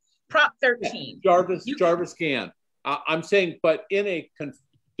Prop 13. Yeah, Jarvis can. I'm saying, but in a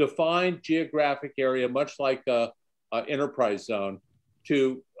defined geographic area, much like a enterprise zone,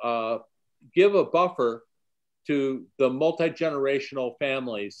 to give a buffer to the multi-generational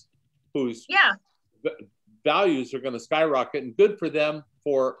families whose values are going to skyrocket, and good for them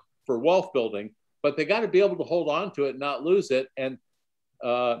for wealth building, but they got to be able to hold on to it and not lose it. And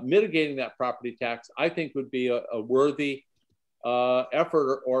mitigating that property tax, I think, would be a worthy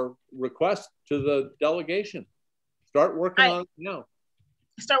effort or request to the delegation. Start working on it now.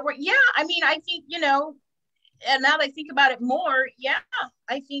 Yeah, I mean, I think, and now that I think about it more,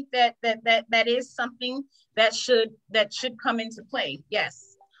 I think that is something that should come into play.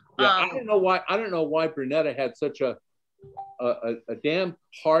 Yes. Yeah, I don't know why Brunetta had such a damn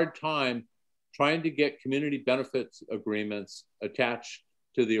hard time trying to get community benefits agreements attached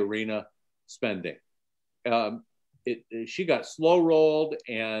to the arena spending. She got slow rolled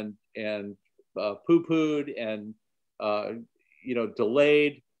and poo-pooed and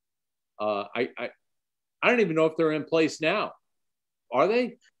delayed. I don't even know if they're in place now. Are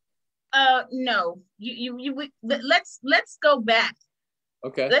they? No. Let's go back.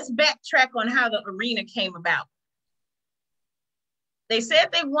 Okay. Let's backtrack on how the arena came about. They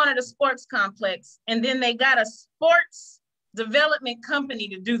said they wanted a sports complex, and then they got a sports development company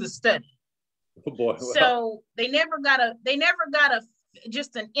to do the study. Oh boy. So they never got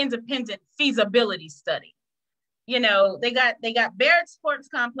just an independent feasibility study. They got Barrett Sports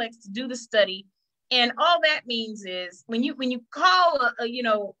Complex to do the study. And all that means is when you call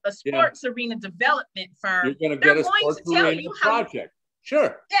a sports arena development firm, they're going to tell you how project.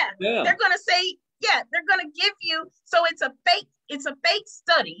 Sure. Yeah. They're going to say, they're going to give you. So it's a fake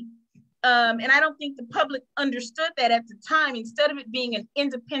study. And I don't think the public understood that at the time. Instead of it being an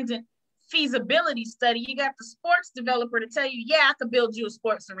independent feasibility study, you got the sports developer to tell you, I could build you a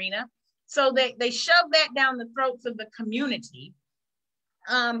sports arena. So they shoved that down the throats of the community.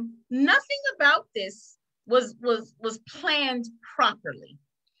 Nothing about this was planned properly.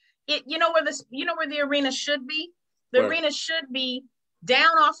 Where the arena should be? The arena should be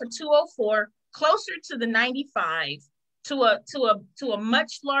down off of 204, closer to the 95, to a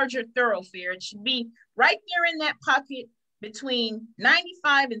much larger thoroughfare. It should be right there in that pocket between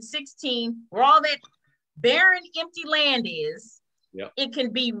 95 and 16, where all that barren, empty land is. Yep. It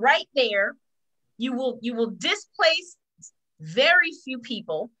can be right there. You will displace very few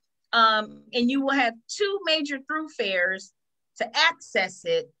people, and you will have two major thoroughfares to access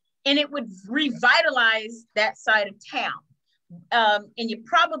it, and it would revitalize that side of town. And you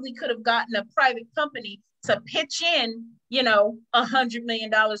probably could have gotten a private company to pitch in, $100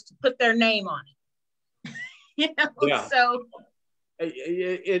 million to put their name on it. So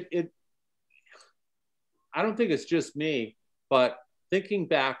I don't think it's just me, but thinking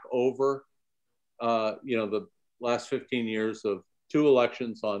back over, the last 15 years of 2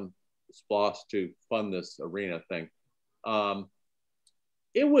 elections on SPLOST to fund this arena thing,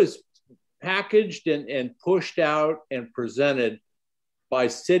 it was packaged and pushed out and presented by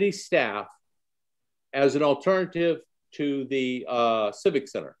city staff as an alternative to the Civic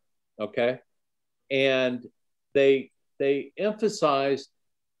Center, okay? And they emphasized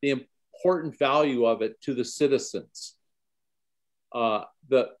the important value of it to the citizens.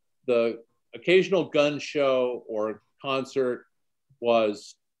 The occasional gun show or concert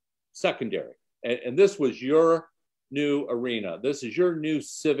was secondary. And this was your new arena. This is your new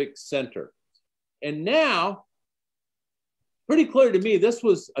civic center. And now, pretty clear to me, this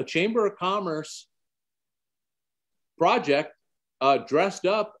was a Chamber of Commerce project dressed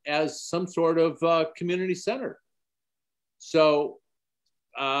up as some sort of community center. So,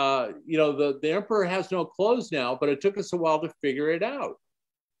 the emperor has no clothes now, but it took us a while to figure it out.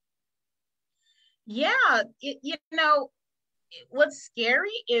 Yeah, what's scary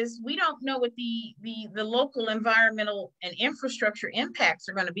is we don't know what the local environmental and infrastructure impacts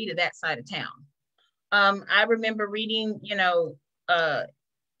are going to be to that side of town. I remember reading,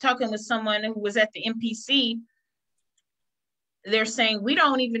 talking with someone who was at the MPC. They're saying, we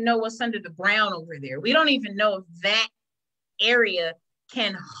don't even know what's under the ground over there. We don't even know if that area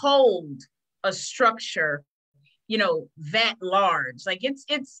can hold a structure, that large. Like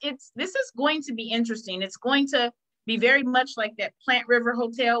this is going to be interesting. It's going to be very much like that Plant River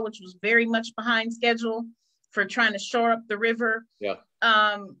Hotel, which was very much behind schedule for trying to shore up the river. Yeah.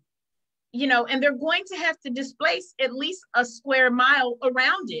 And they're going to have to displace at least a square mile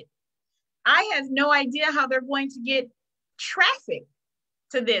around it. I have no idea how they're going to get traffic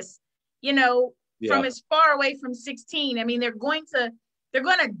to this, from as far away from 16. I mean, they're going to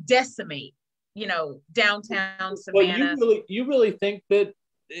decimate, downtown Savannah. Well, you really think that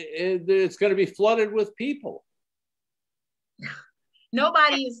it's going to be flooded with people?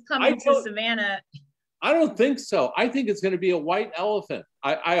 Nobody is coming to Savannah. I don't think so. I think it's going to be a white elephant.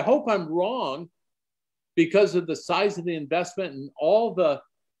 I hope I'm wrong, because of the size of the investment and all the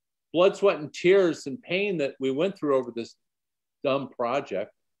blood, sweat, and tears and pain that we went through over this dumb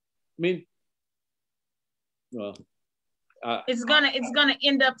project. I mean, well, it's gonna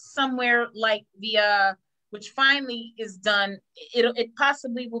end up somewhere like the which finally is done. It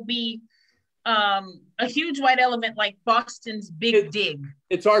possibly will be a huge white elephant like Boston's Big Dig.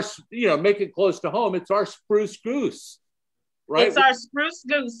 It's our, make it close to home. It's our spruce goose, right? It's our spruce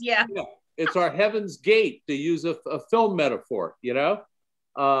goose, yeah. It's our Heaven's Gate, to use a film metaphor, Yeah.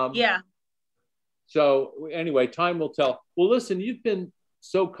 So anyway, time will tell. Well, listen, you've been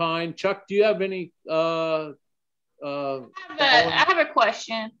so kind. Chuck, do you have any? I have a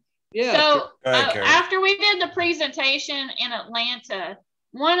question. Yeah. So after we did the presentation in Atlanta,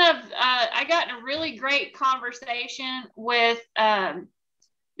 I got in a really great conversation with the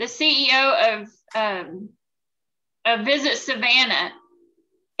CEO of Visit Savannah,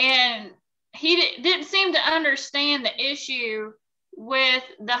 and he didn't seem to understand the issue with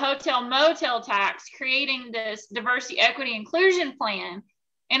the hotel motel tax, creating this diversity, equity, inclusion plan,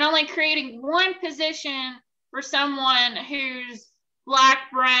 and only creating one position for someone who's Black,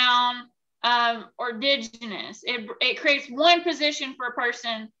 brown, or indigenous. It creates one position for a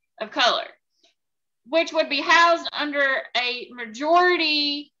person of color, which would be housed under a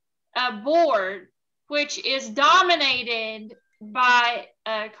majority board, which is dominated by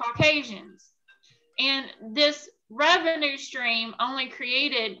Caucasians. And this revenue stream only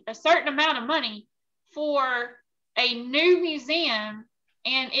created a certain amount of money for a new museum,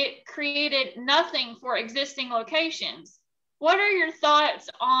 and it created nothing for existing locations. What are your thoughts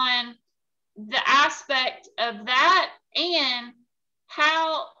on the aspect of that, and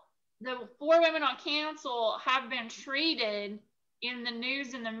how the 4 women on council have been treated in the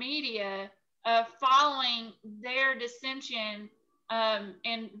news and the media, following their dissension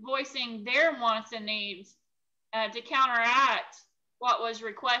and voicing their wants and needs to counteract what was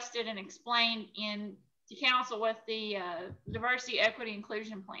requested and explained to council with the diversity, equity,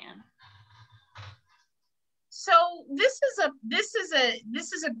 inclusion plan? So this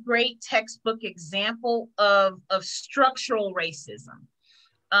is a great textbook example of structural racism,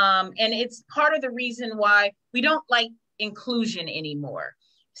 and it's part of the reason why we don't like inclusion anymore.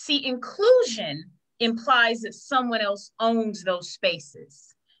 See, inclusion implies that someone else owns those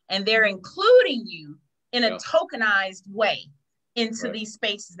spaces, and they're including you in a tokenized way into these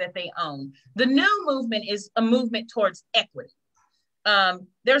spaces that they own. The new movement is a movement towards equity.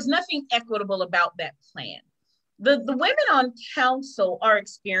 There's nothing equitable about that plan. The women on council are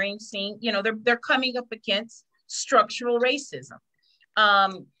experiencing, they're coming up against structural racism.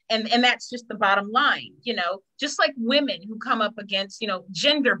 And that's just the bottom line, just like women who come up against,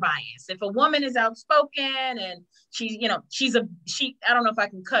 gender bias. If a woman is outspoken and she's, I don't know if I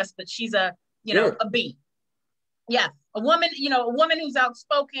can cuss, but she's a B. Yeah. A woman who's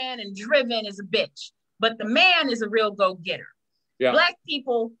outspoken and driven is a bitch, but the man is a real go-getter. Yeah. Black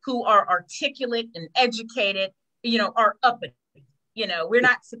people who are articulate and educated, are uppity. We're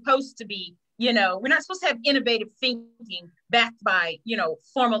not supposed to be, we're not supposed to have innovative thinking backed by,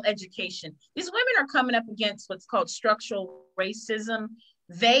 formal education. These women are coming up against what's called structural racism.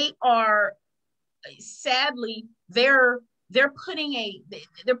 They are, sadly, they're putting a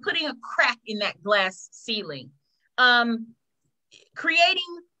crack in that glass ceiling,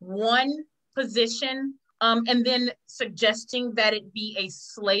 creating one position, and then suggesting that it be a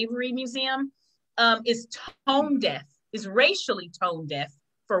slavery museum is tone deaf, is racially tone deaf,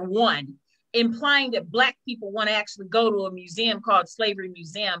 for one, implying that Black people want to actually go to a museum called Slavery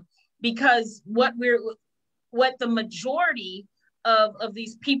Museum, because what the majority of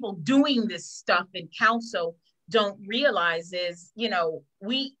these people doing this stuff in council, don't realize is,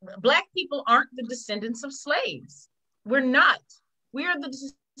 Black people aren't the descendants of slaves. We're not. We are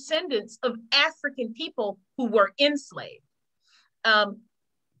the descendants of African people who were enslaved.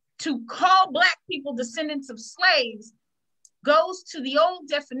 To call Black people descendants of slaves goes to the old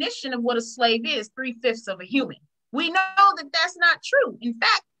definition of what a slave is, 3/5 of a human. We know that that's not true. In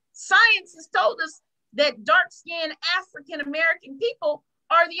fact, science has told us that dark-skinned African-American people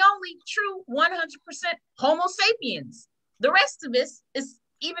are the only true 100% Homo sapiens. The rest of us, is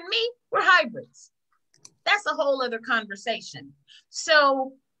even me, we're hybrids. That's a whole other conversation.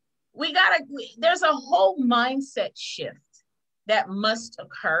 So there's a whole mindset shift that must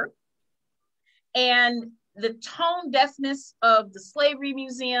occur. And the tone deafness of the Slavery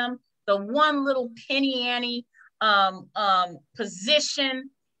Museum, the one little penny ante position,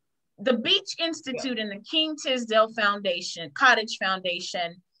 the Beach Institute and the King Tisdale Foundation, Cottage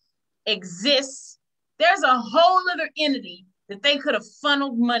Foundation exists. There's a whole other entity that they could have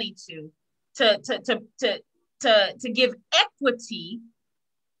funneled money to give equity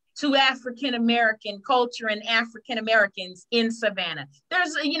to African American culture and African Americans in Savannah.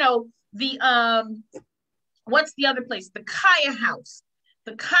 There's, what's the other place? The Kaya House.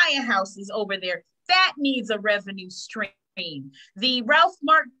 The Kaya House is over there. That needs a revenue stream. The Ralph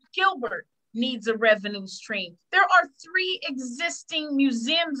Mark Gilbert needs a revenue stream. There are 3 existing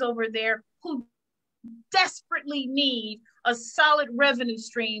museums over there who desperately need a solid revenue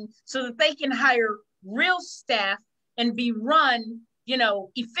stream so that they can hire real staff and be run,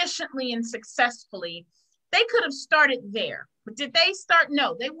 efficiently and successfully. They could have started there, but did they start?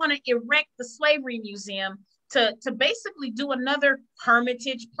 No, they want to erect the Slavery Museum to basically do another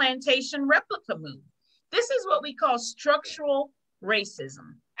Hermitage plantation replica move. This is what we call structural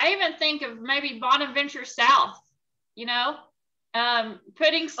racism. I even think of maybe Bonaventure South,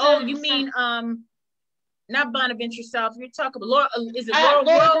 putting some. Oh, you mean not Bonaventure South? You're talking about Laurel. Is it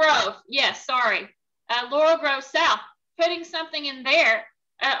Laurel Grove? Yes, sorry, Laurel Grove South. Putting something in there,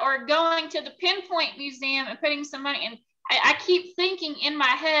 or going to the Pinpoint Museum and putting some money in. I keep thinking in my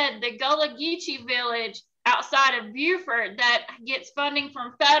head the Gullah Geechee village outside of Beaufort that gets funding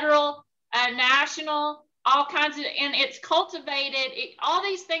from federal, national, all kinds of, and it's cultivated. All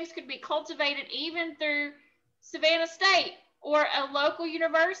these things could be cultivated even through Savannah State or a local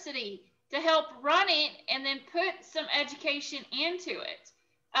university to help run it and then put some education into it.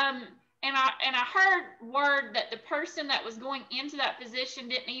 And I heard word that the person that was going into that position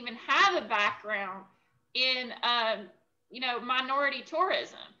didn't even have a background in, minority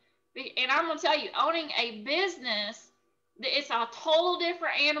tourism. And I'm going to tell you, owning a business, it's a total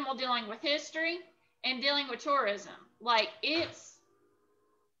different animal dealing with history and dealing with tourism. Like it's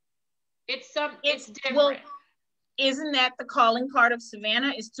different. Well, isn't that the calling card of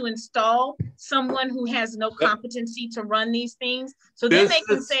Savannah, is to install someone who has no competency to run these things? So then they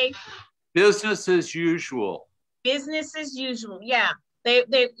can say business as usual. Business as usual. Yeah. They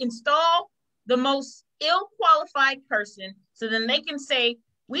install the most ill-qualified person, so then they can say,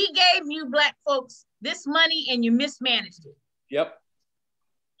 we gave you Black folks this money and you mismanaged it. Yep.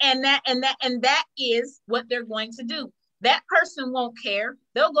 And that is what they're going to do. That person won't care.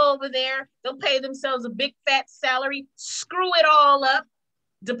 They'll go over there, they'll pay themselves a big fat salary, screw it all up,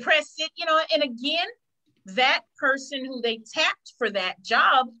 depress it, and again, that person who they tapped for that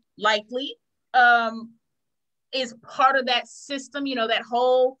job likely is part of that system, that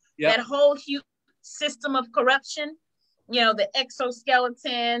whole huge system of corruption, the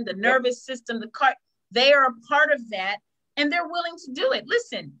exoskeleton, the nervous system, they are a part of that, and they're willing to do it.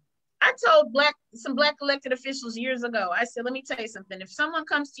 Listen, I told some Black elected officials years ago, I said, let me tell you something. If someone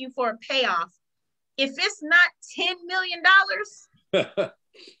comes to you for a payoff, if it's not $10 million,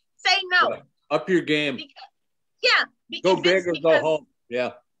 say no. Up your game. Go big or go home. Yeah.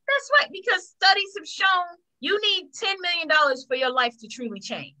 That's right, because studies have shown you need $10 million for your life to truly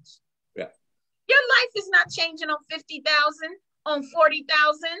change. Yeah. Your life is not changing on 50,000, on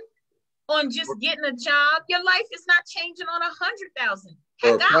 40,000, on just getting a job. Your life is not changing on 100,000.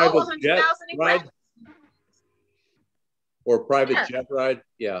 Or a private jet ride. Or private jet ride.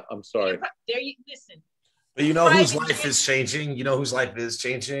 Yeah, I'm sorry. There you listen. But whose life is changing? Whose life is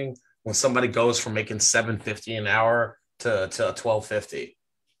changing when somebody goes from making $7.50 an hour to $12.50.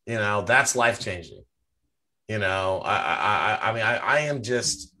 That's life changing. I am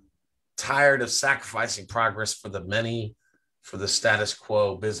just tired of sacrificing progress for the many, for the status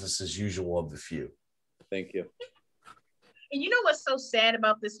quo, business as usual of the few. Thank you. And you know what's so sad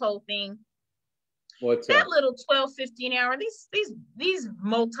about this whole thing? What's that? Little $12.50 an hour. These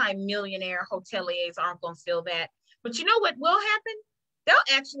multi-millionaire hoteliers aren't going to feel that. But you know what will happen? they'll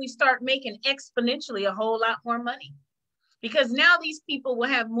actually start making exponentially a whole lot more money, because now these people will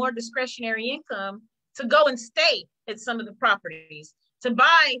have more discretionary income to go and stay at some of the properties, to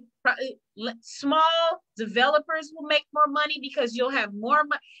buy. Small developers will make more money because you'll have more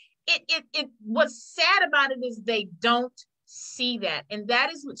money. What's sad about it is they don't see that. And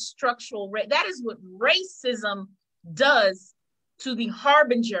that is what that is what racism does to the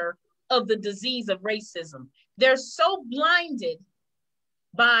harbinger of the disease of racism. They're so blinded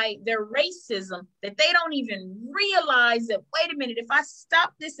by their racism that they don't even realize that, wait a minute, if I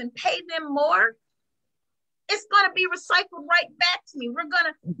stop this and pay them more, it's going to be recycled right back to me.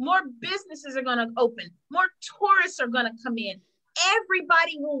 More businesses are going to open. More tourists are going to come in.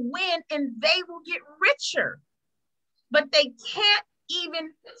 Everybody will win and they will get richer. But they can't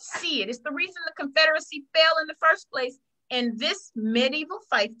even see it. It's the reason the Confederacy fell in the first place. And this medieval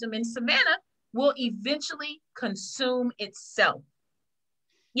fiefdom in Savannah will eventually consume itself.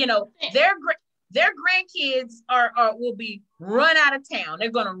 You know, their grandkids will be run out of town. They're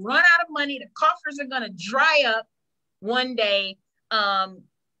going to run out of money. The coffers are going to dry up one day, and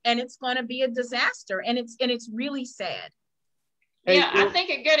it's going to be a disaster. And it's really sad. Yeah, I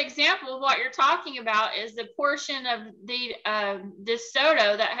think a good example of what you're talking about is the portion of the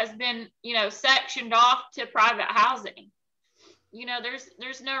DeSoto that has been, sectioned off to private housing.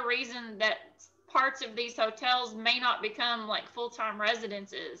 There's no reason that parts of these hotels may not become like full-time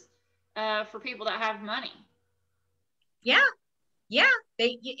residences for people that have money. Yeah.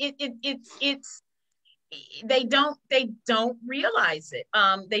 They don't realize it.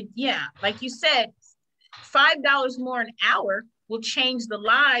 Like you said, $5 more an hour will change the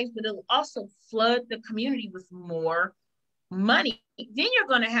lives, but it'll also flood the community with more money. Then you're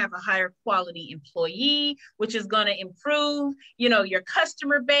going to have a higher quality employee, which is going to improve, your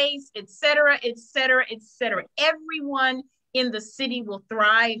customer base, et cetera, et cetera, et cetera. Everyone in the city will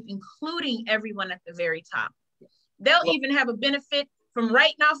thrive, including everyone at the very top. They'll even have a benefit from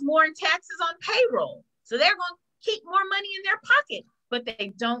writing off more in taxes on payroll. So they're going to keep more money in their pocket, but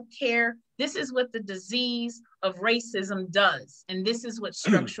they don't care. This is what the disease of racism does. And this is what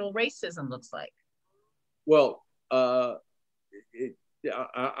structural racism looks like. Well, I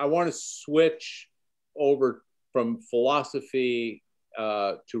want to switch over from philosophy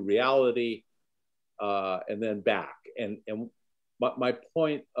to reality and then back. And my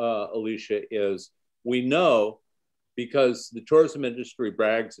point, Alicia, is we know, because the tourism industry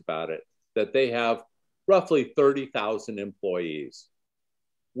brags about it, that they have roughly 30,000 employees.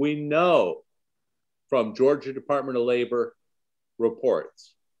 We know from Georgia Department of Labor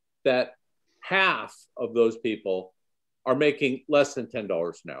reports that half of those people are making less than $10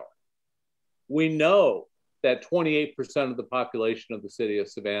 an hour. We know that 28% of the population of the city of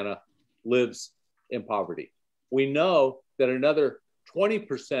Savannah lives in poverty. We know that another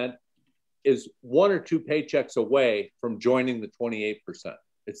 20% is 1 or 2 paychecks away from joining the 28%.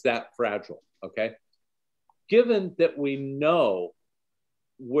 It's that fragile, okay? Given that we know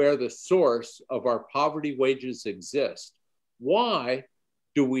where the source of our poverty wages exist, why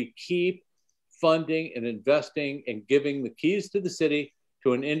do we keep funding and investing and giving the keys to the city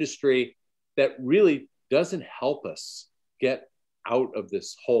to an industry that really doesn't help us get out of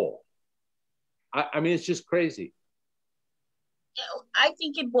this hole? I mean, it's just crazy. I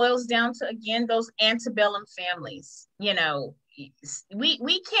think it boils down to, again, those antebellum families.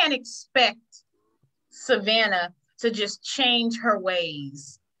 We can't expect Savannah to just change her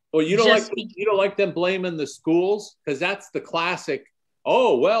ways. Well, you don't like them blaming the schools, because that's the classic.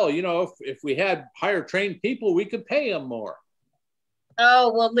 Oh, well, if we had higher trained people, we could pay them more.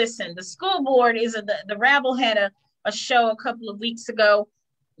 Oh, well, listen, the school board is the Rabble had a show a couple of weeks ago.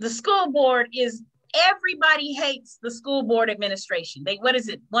 The school board is, everybody hates the school board administration. What is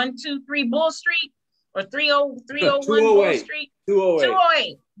it? 123 Bull Street or 301 Bull Street?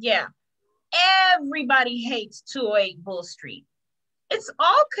 208. Yeah. Everybody hates 208 Bull Street. It's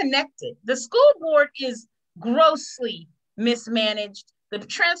all connected. The school board is grossly mismanaged. The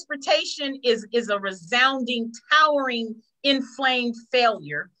transportation is a resounding, towering, inflamed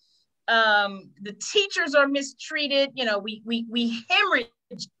failure. The teachers are mistreated. We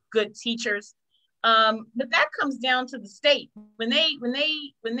hemorrhage good teachers. But that comes down to the state. When they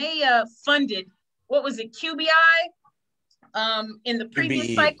funded, what was it, QBI? In the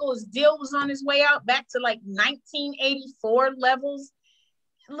previous cycle, his deal was on his way out back to like 1984 levels.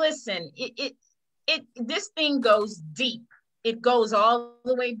 Listen, this thing goes deep. It goes all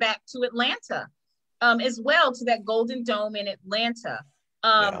the way back to Atlanta, as well, to that Golden Dome in Atlanta.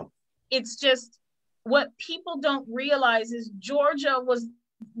 It's just, what people don't realize is Georgia was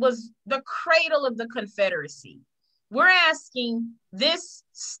the cradle of the Confederacy. We're asking this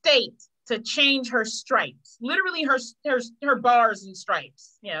state to change her stripes, literally her bars and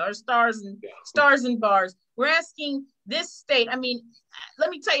stripes, her stars and bars. We're asking this state. I mean, let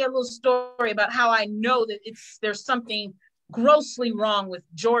me tell you a little story about how I know that there's something grossly wrong with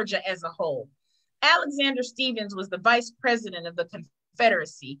Georgia as a whole. Alexander Stephens was the vice president of the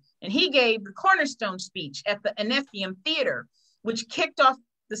Confederacy, and he gave the cornerstone speech at the Athenaeum Theater, which kicked off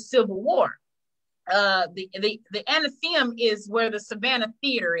the Civil War. The Athenaeum is where the Savannah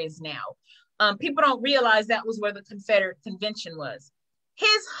Theater is now. People don't realize that was where the Confederate Convention was.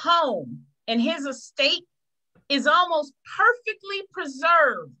 His home and his estate is almost perfectly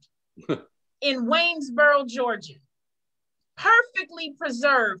preserved in Waynesboro, Georgia. Perfectly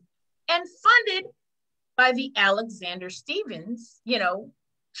preserved and funded by the Alexander Stephens,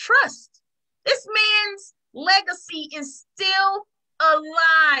 trust. This man's legacy is still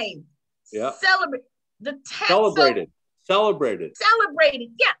alive. Yeah. Celebrated.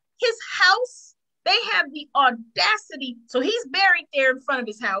 Yeah. His house, they have the audacity. So he's buried there in front of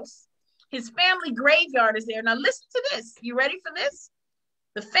his house. His family graveyard is there. Now listen to this. You ready for this?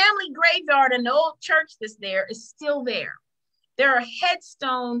 The family graveyard and the old church that's there is still there. There are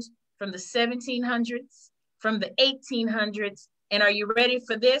headstones from the 1700s, from the 1800s. And are you ready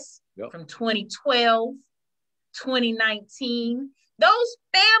for this? Yep. From 2012, 2019. Those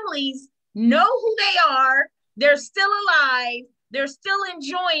families know who they are. They're still alive. They're still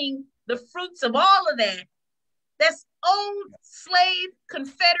enjoying the fruits of all of that. That's old slave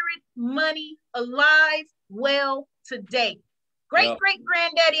Confederate money alive well today.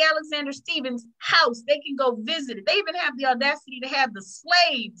 Great-great-granddaddy Alexander Stephens' house, they can go visit it. They even have the audacity to have the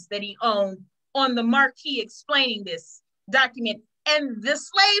slaves that he owned on the marquee explaining this document. And the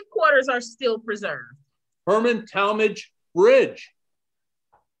slave quarters are still preserved. Herman Talmadge Bridge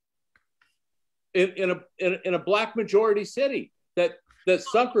in a Black majority city that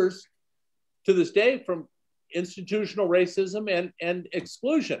suffers to this day from institutional racism and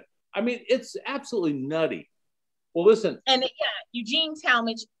exclusion. I mean, it's absolutely nutty. Well, listen. And Eugene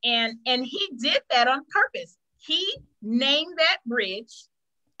Talmadge, and he did that on purpose. He named that bridge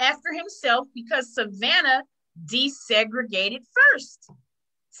after himself because Savannah desegregated first.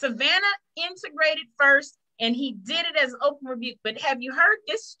 Savannah integrated first, and he did it as open rebuke. But have you heard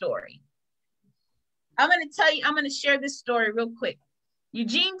this story? I'm going to share this story real quick.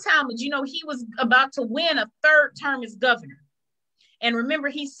 Eugene Talmadge, he was about to win a third term as governor. And remember,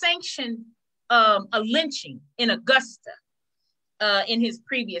 he sanctioned a lynching in Augusta in his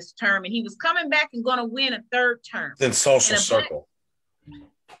previous term, and he was coming back and going to win a third term. Then social circle.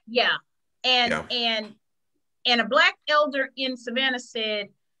 And a Black elder in Savannah said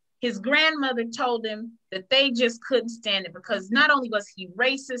his grandmother told him that they just couldn't stand it because not only was he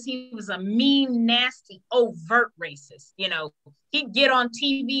racist, he was a mean, nasty, overt racist. He'd get on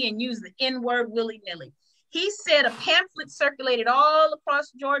TV and use the N-word willy-nilly. He said a pamphlet circulated all across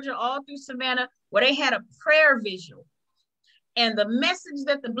Georgia, all through Savannah, where they had a prayer visual. And the message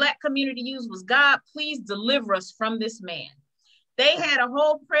that the Black community used was, God, please deliver us from this man. They had a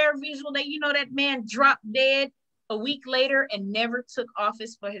whole prayer visual. That man dropped dead a week later and never took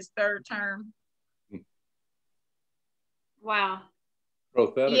office for his third term. Wow.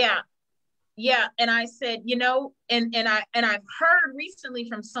 Prophetic. Yeah. And I said, and I've heard recently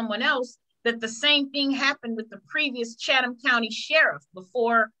from someone else that the same thing happened with the previous Chatham County sheriff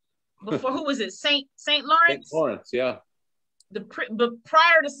before who was it? St. Lawrence? St. Lawrence, yeah. But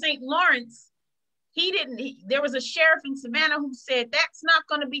prior to St. Lawrence, there was a sheriff in Savannah who said, that's not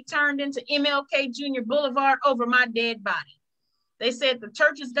going to be turned into MLK Jr. Boulevard over my dead body. They said the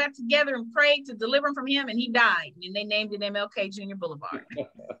churches got together and prayed to deliver him from him, and he died. And they named it MLK Jr. Boulevard.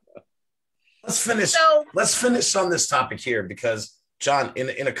 Let's finish on this topic here because, John,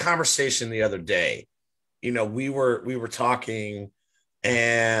 in a conversation the other day, we were talking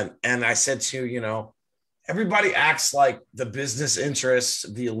and I said to you, everybody acts like the business interests,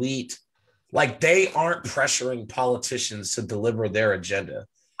 the elite, like they aren't pressuring politicians to deliver their agenda.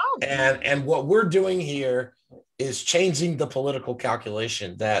 Oh. And what we're doing here is changing the political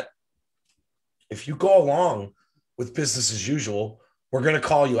calculation that if you go along with business as usual, we're going to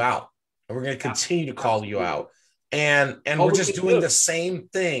call you out and we're going to continue to call you out. And we're just doing the same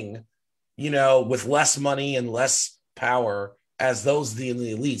thing, with less money and less power as those in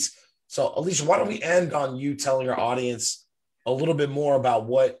the elites. So, Alicia, why don't we end on you telling our audience a little bit more about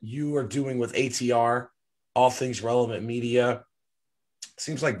what you are doing with ATR, All Things Relevant Media.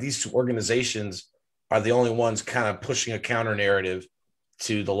 Seems like these two organizations are the only ones kind of pushing a counter narrative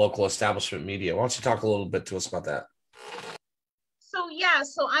to the local establishment media. Why don't you talk a little bit to us about that?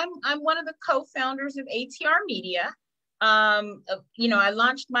 So I'm one of the co-founders of ATR Media. I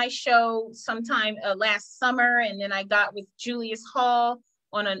launched my show sometime last summer, and then I got with Julius Hall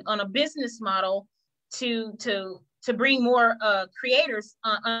on a business model to bring more creators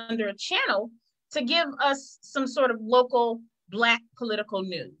under a channel to give us some sort of local Black political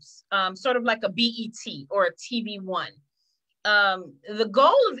news, sort of like a BET or a TV1. The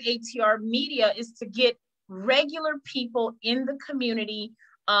goal of ATR Media is to get regular people in the community.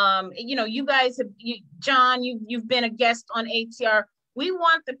 You guys John, you've been a guest on ATR. We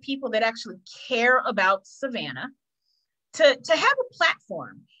want the people that actually care about Savannah to have a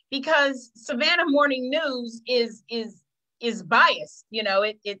platform, because Savannah Morning News is biased.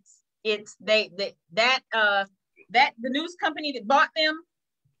 That the news company that bought them,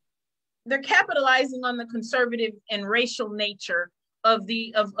 they're capitalizing on the conservative and racial nature of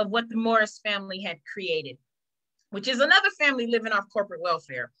what the Morris family had created, which is another family living off corporate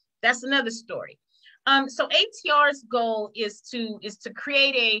welfare. That's another story. So ATR's goal is to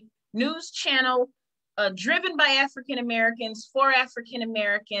create a news channel driven by African Americans, for African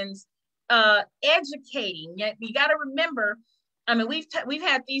Americans, educating. You got to remember, we've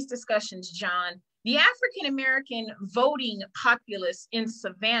had these discussions, John. The African American voting populace in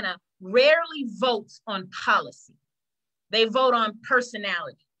Savannah rarely votes on policy. They vote on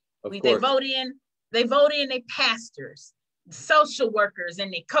personality. They vote in their pastors, social workers,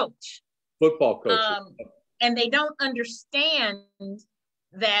 and they coach. Football coaches. And they don't understand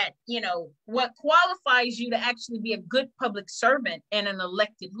that, what qualifies you to actually be a good public servant and an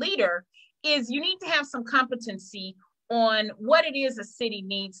elected leader is you need to have some competency on what it is a city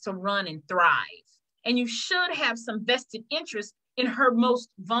needs to run and thrive. And you should have some vested interest in her most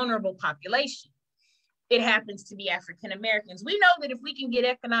vulnerable population. It happens to be African Americans. We know that if we can get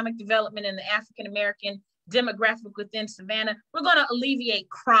economic development in the African American demographic within Savannah, we're going to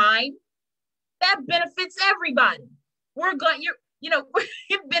alleviate crime. That benefits everybody.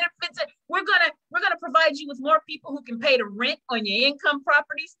 It benefits. We're gonna provide you with more people who can pay the rent on your income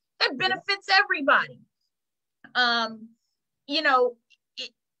properties. That benefits everybody.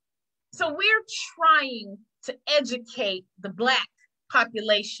 So we're trying to educate the Black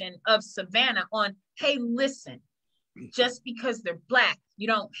population of Savannah on, hey, listen, just because they're Black, you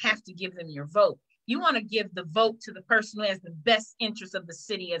don't have to give them your vote. You want to give the vote to the person who has the best interest of the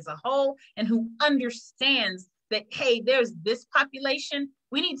city as a whole and who understands that, hey, there's this population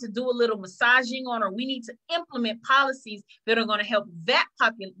we need to do a little massaging on, or we need to implement policies that are going to help that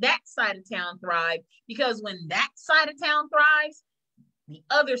side of town thrive. Because when that side of town thrives, the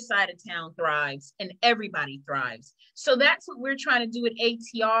other side of town thrives and everybody thrives. So that's what we're trying to do at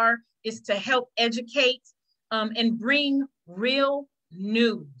ATR, is to help educate and bring real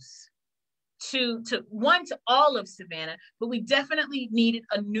news to all of Savannah. But we definitely needed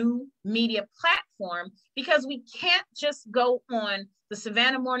a new media platform, because we can't just go on the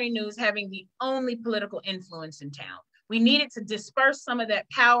Savannah Morning News having the only political influence in town. We needed to disperse some of that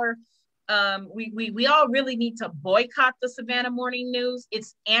power. We all really need to boycott the Savannah Morning News.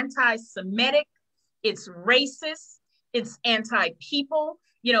 It's anti-Semitic, it's racist, it's anti-people.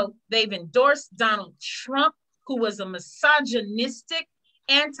 They've endorsed Donald Trump, who was a misogynistic,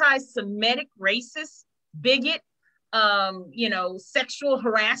 anti-Semitic, racist, bigot, sexual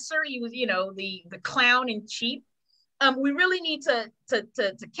harasser. He was, the clown in chief. We really need to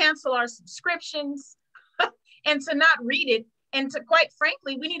cancel our subscriptions and to not read it. And to, quite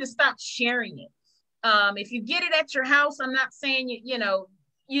frankly, we need to stop sharing it. If you get it at your house, I'm not saying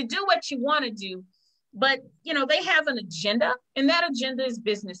you do what you want to do, but they have an agenda, and that agenda is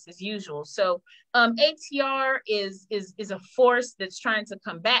business as usual. So ATR is a force that's trying to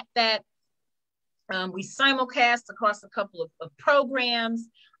combat that. We simulcast across a couple of programs.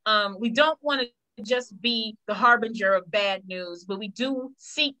 We don't want to just be the harbinger of bad news, but we do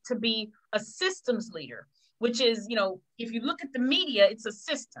seek to be a systems leader, which is, if you look at the media, it's a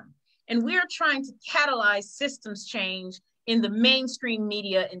system. And we're trying to catalyze systems change in the mainstream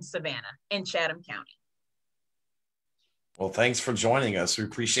media in Savannah and Chatham County. Well, thanks for joining us. We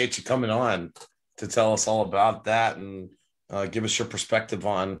appreciate you coming on to tell us all about that and give us your perspective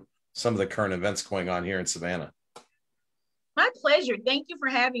on some of the current events going on here in Savannah. My pleasure. Thank you for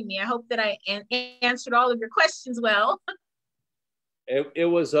having me. I hope that I answered all of your questions well. It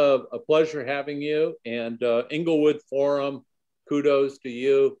was a pleasure having you, and Inglewood Forum, kudos to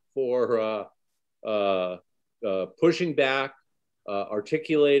you for pushing back,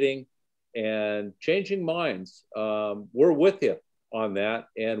 articulating, and changing minds. We're with you on that,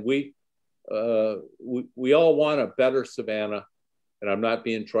 and we all want a better Savannah, and I'm not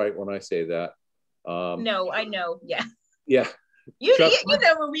being trite when I say that. No, I know. Yeah. Yeah. You know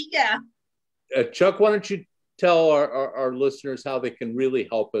where we go. Chuck, why don't you tell our listeners how they can really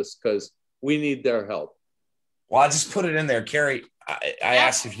help us, because we need their help. Well, I just put it in there. Carrie, I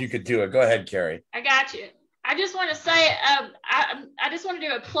asked if you could do it. Go ahead, Carrie. I got you. I just want to say, I just want to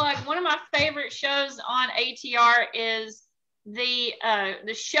do a plug. One of my favorite shows on ATR is the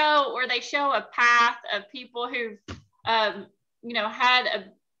show where they show a path of people who've, had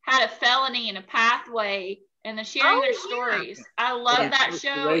a felony and a pathway, and they're sharing their stories. I love that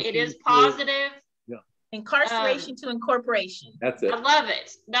show. It is positive. Incarceration to incorporation. That's it. I love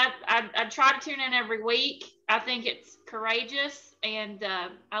it. I try to tune in every week. I think it's courageous, and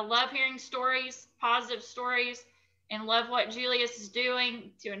I love hearing stories, positive stories, and love what Julius is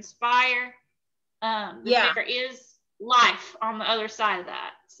doing to inspire. There is life on the other side of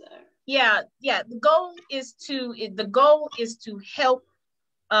that. So the goal is to help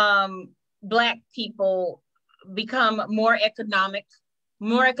Black people become more economically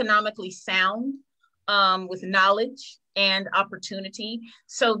sound, with knowledge and opportunity.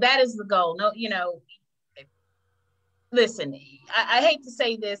 So that is the goal. Listen, I hate to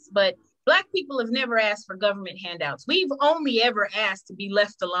say this, but Black people have never asked for government handouts. We've only ever asked to be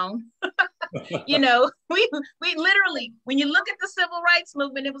left alone. We literally, when you look at the civil rights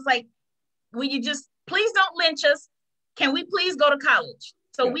movement, it was like, will you just please don't lynch us? Can we please go to college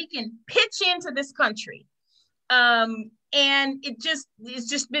so we can pitch into this country? And it's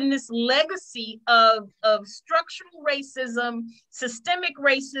just been this legacy of structural racism, systemic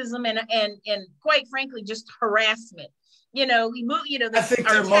racism, and quite frankly, just harassment. I think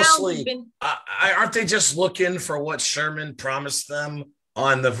they're mostly, aren't they just looking for what Sherman promised them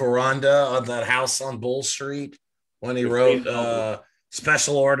on the veranda of that house on Bull Street when he wrote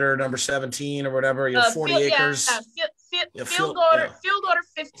Special Order Number 17 or whatever, 40 acres. Field order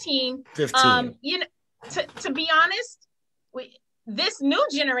 15. 15. To be honest, this new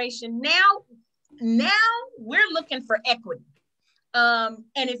generation, now we're looking for equity. And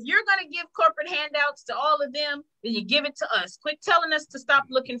if you're going to give corporate handouts to all of them, then you give it to us. Quit telling us to stop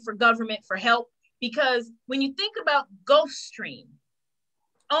looking for government for help, because when you think about Gulfstream,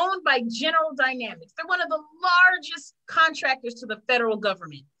 owned by General Dynamics, they're one of the largest contractors to the federal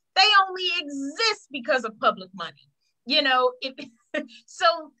government. They only exist because of public money.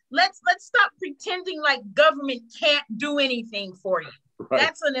 So let's stop pretending like government can't do anything for you. Right.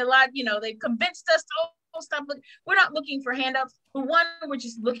 That's a lot. They've convinced us to stop looking. We're not looking for handouts. We're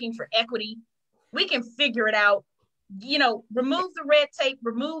just looking for equity. We can figure it out. Remove the red tape,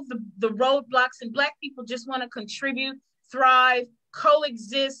 remove the roadblocks, and Black people just want to contribute, thrive,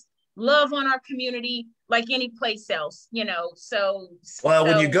 coexist, love on our community like any place else, When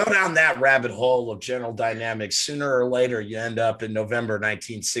you go down that rabbit hole of General Dynamics, sooner or later you end up in November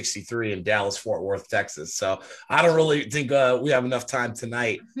 1963 in Dallas, Fort Worth, Texas. So I don't really think we have enough time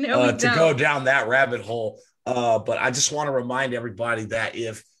tonight to go down that rabbit hole. But I just want to remind everybody that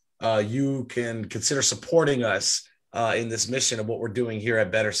if you can consider supporting us in this mission of what we're doing here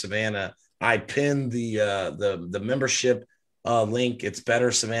at Better Savannah, I pinned the membership link. It's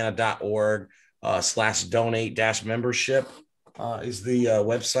bettersavannah.org. /donate-membership is the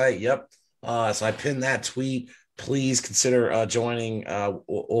website. Yep. So I pinned that tweet. Please consider joining.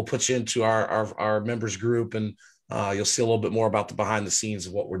 We'll put you into our members group, and you'll see a little bit more about the behind the scenes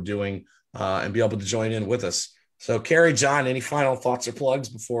of what we're doing and be able to join in with us. So Carrie, John, any final thoughts or plugs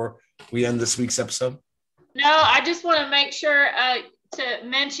before we end this week's episode? No, I just want to make sure to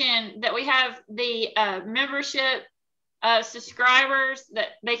mention that we have the membership subscribers that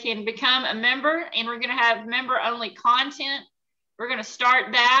they can become a member, and we're going to have member only content. We're going to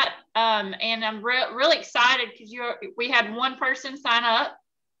start that. And I'm really excited because we had one person sign up.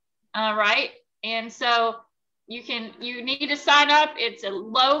 Right. And so you need to sign up. It's a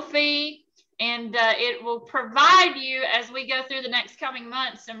low fee, and it will provide you, as we go through the next coming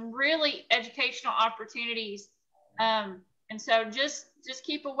months, some really educational opportunities. And so just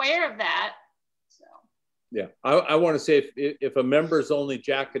keep aware of that. Yeah, I want to say if a members only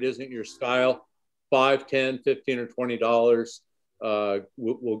jacket isn't your style, $5, $10, $15, or $20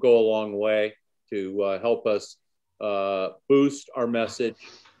 will go a long way to help us boost our message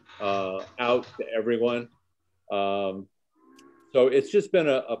out to everyone. So it's just been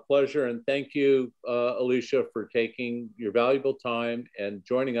a pleasure, and thank you, Alicia, for taking your valuable time and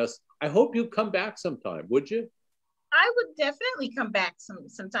joining us. I hope you come back sometime, would you? I would definitely come back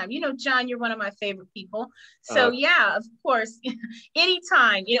sometime. John, you're one of my favorite people. So yeah, of course,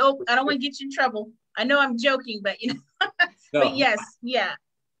 anytime. I don't want to get you in trouble. I know I'm joking, but no. But yes, yeah,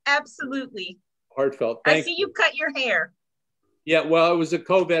 absolutely. Heartfelt. I see you cut your hair. Yeah, well, it was a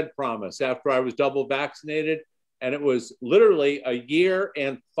COVID promise after I was double vaccinated, and it was literally a year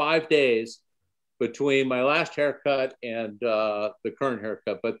and 5 days between my last haircut and the current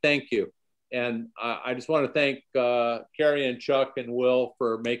haircut. But thank you. And I just want to thank Carrie and Chuck and Will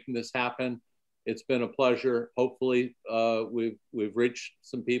for making this happen. It's been a pleasure. Hopefully, we've reached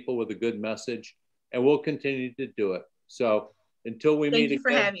some people with a good message, and we'll continue to do it. So until we meet again. Thank you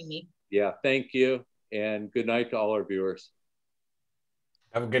for having me. Yeah, thank you. And good night to all our viewers.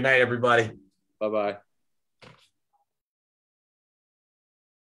 Have a good night, everybody. Bye-bye.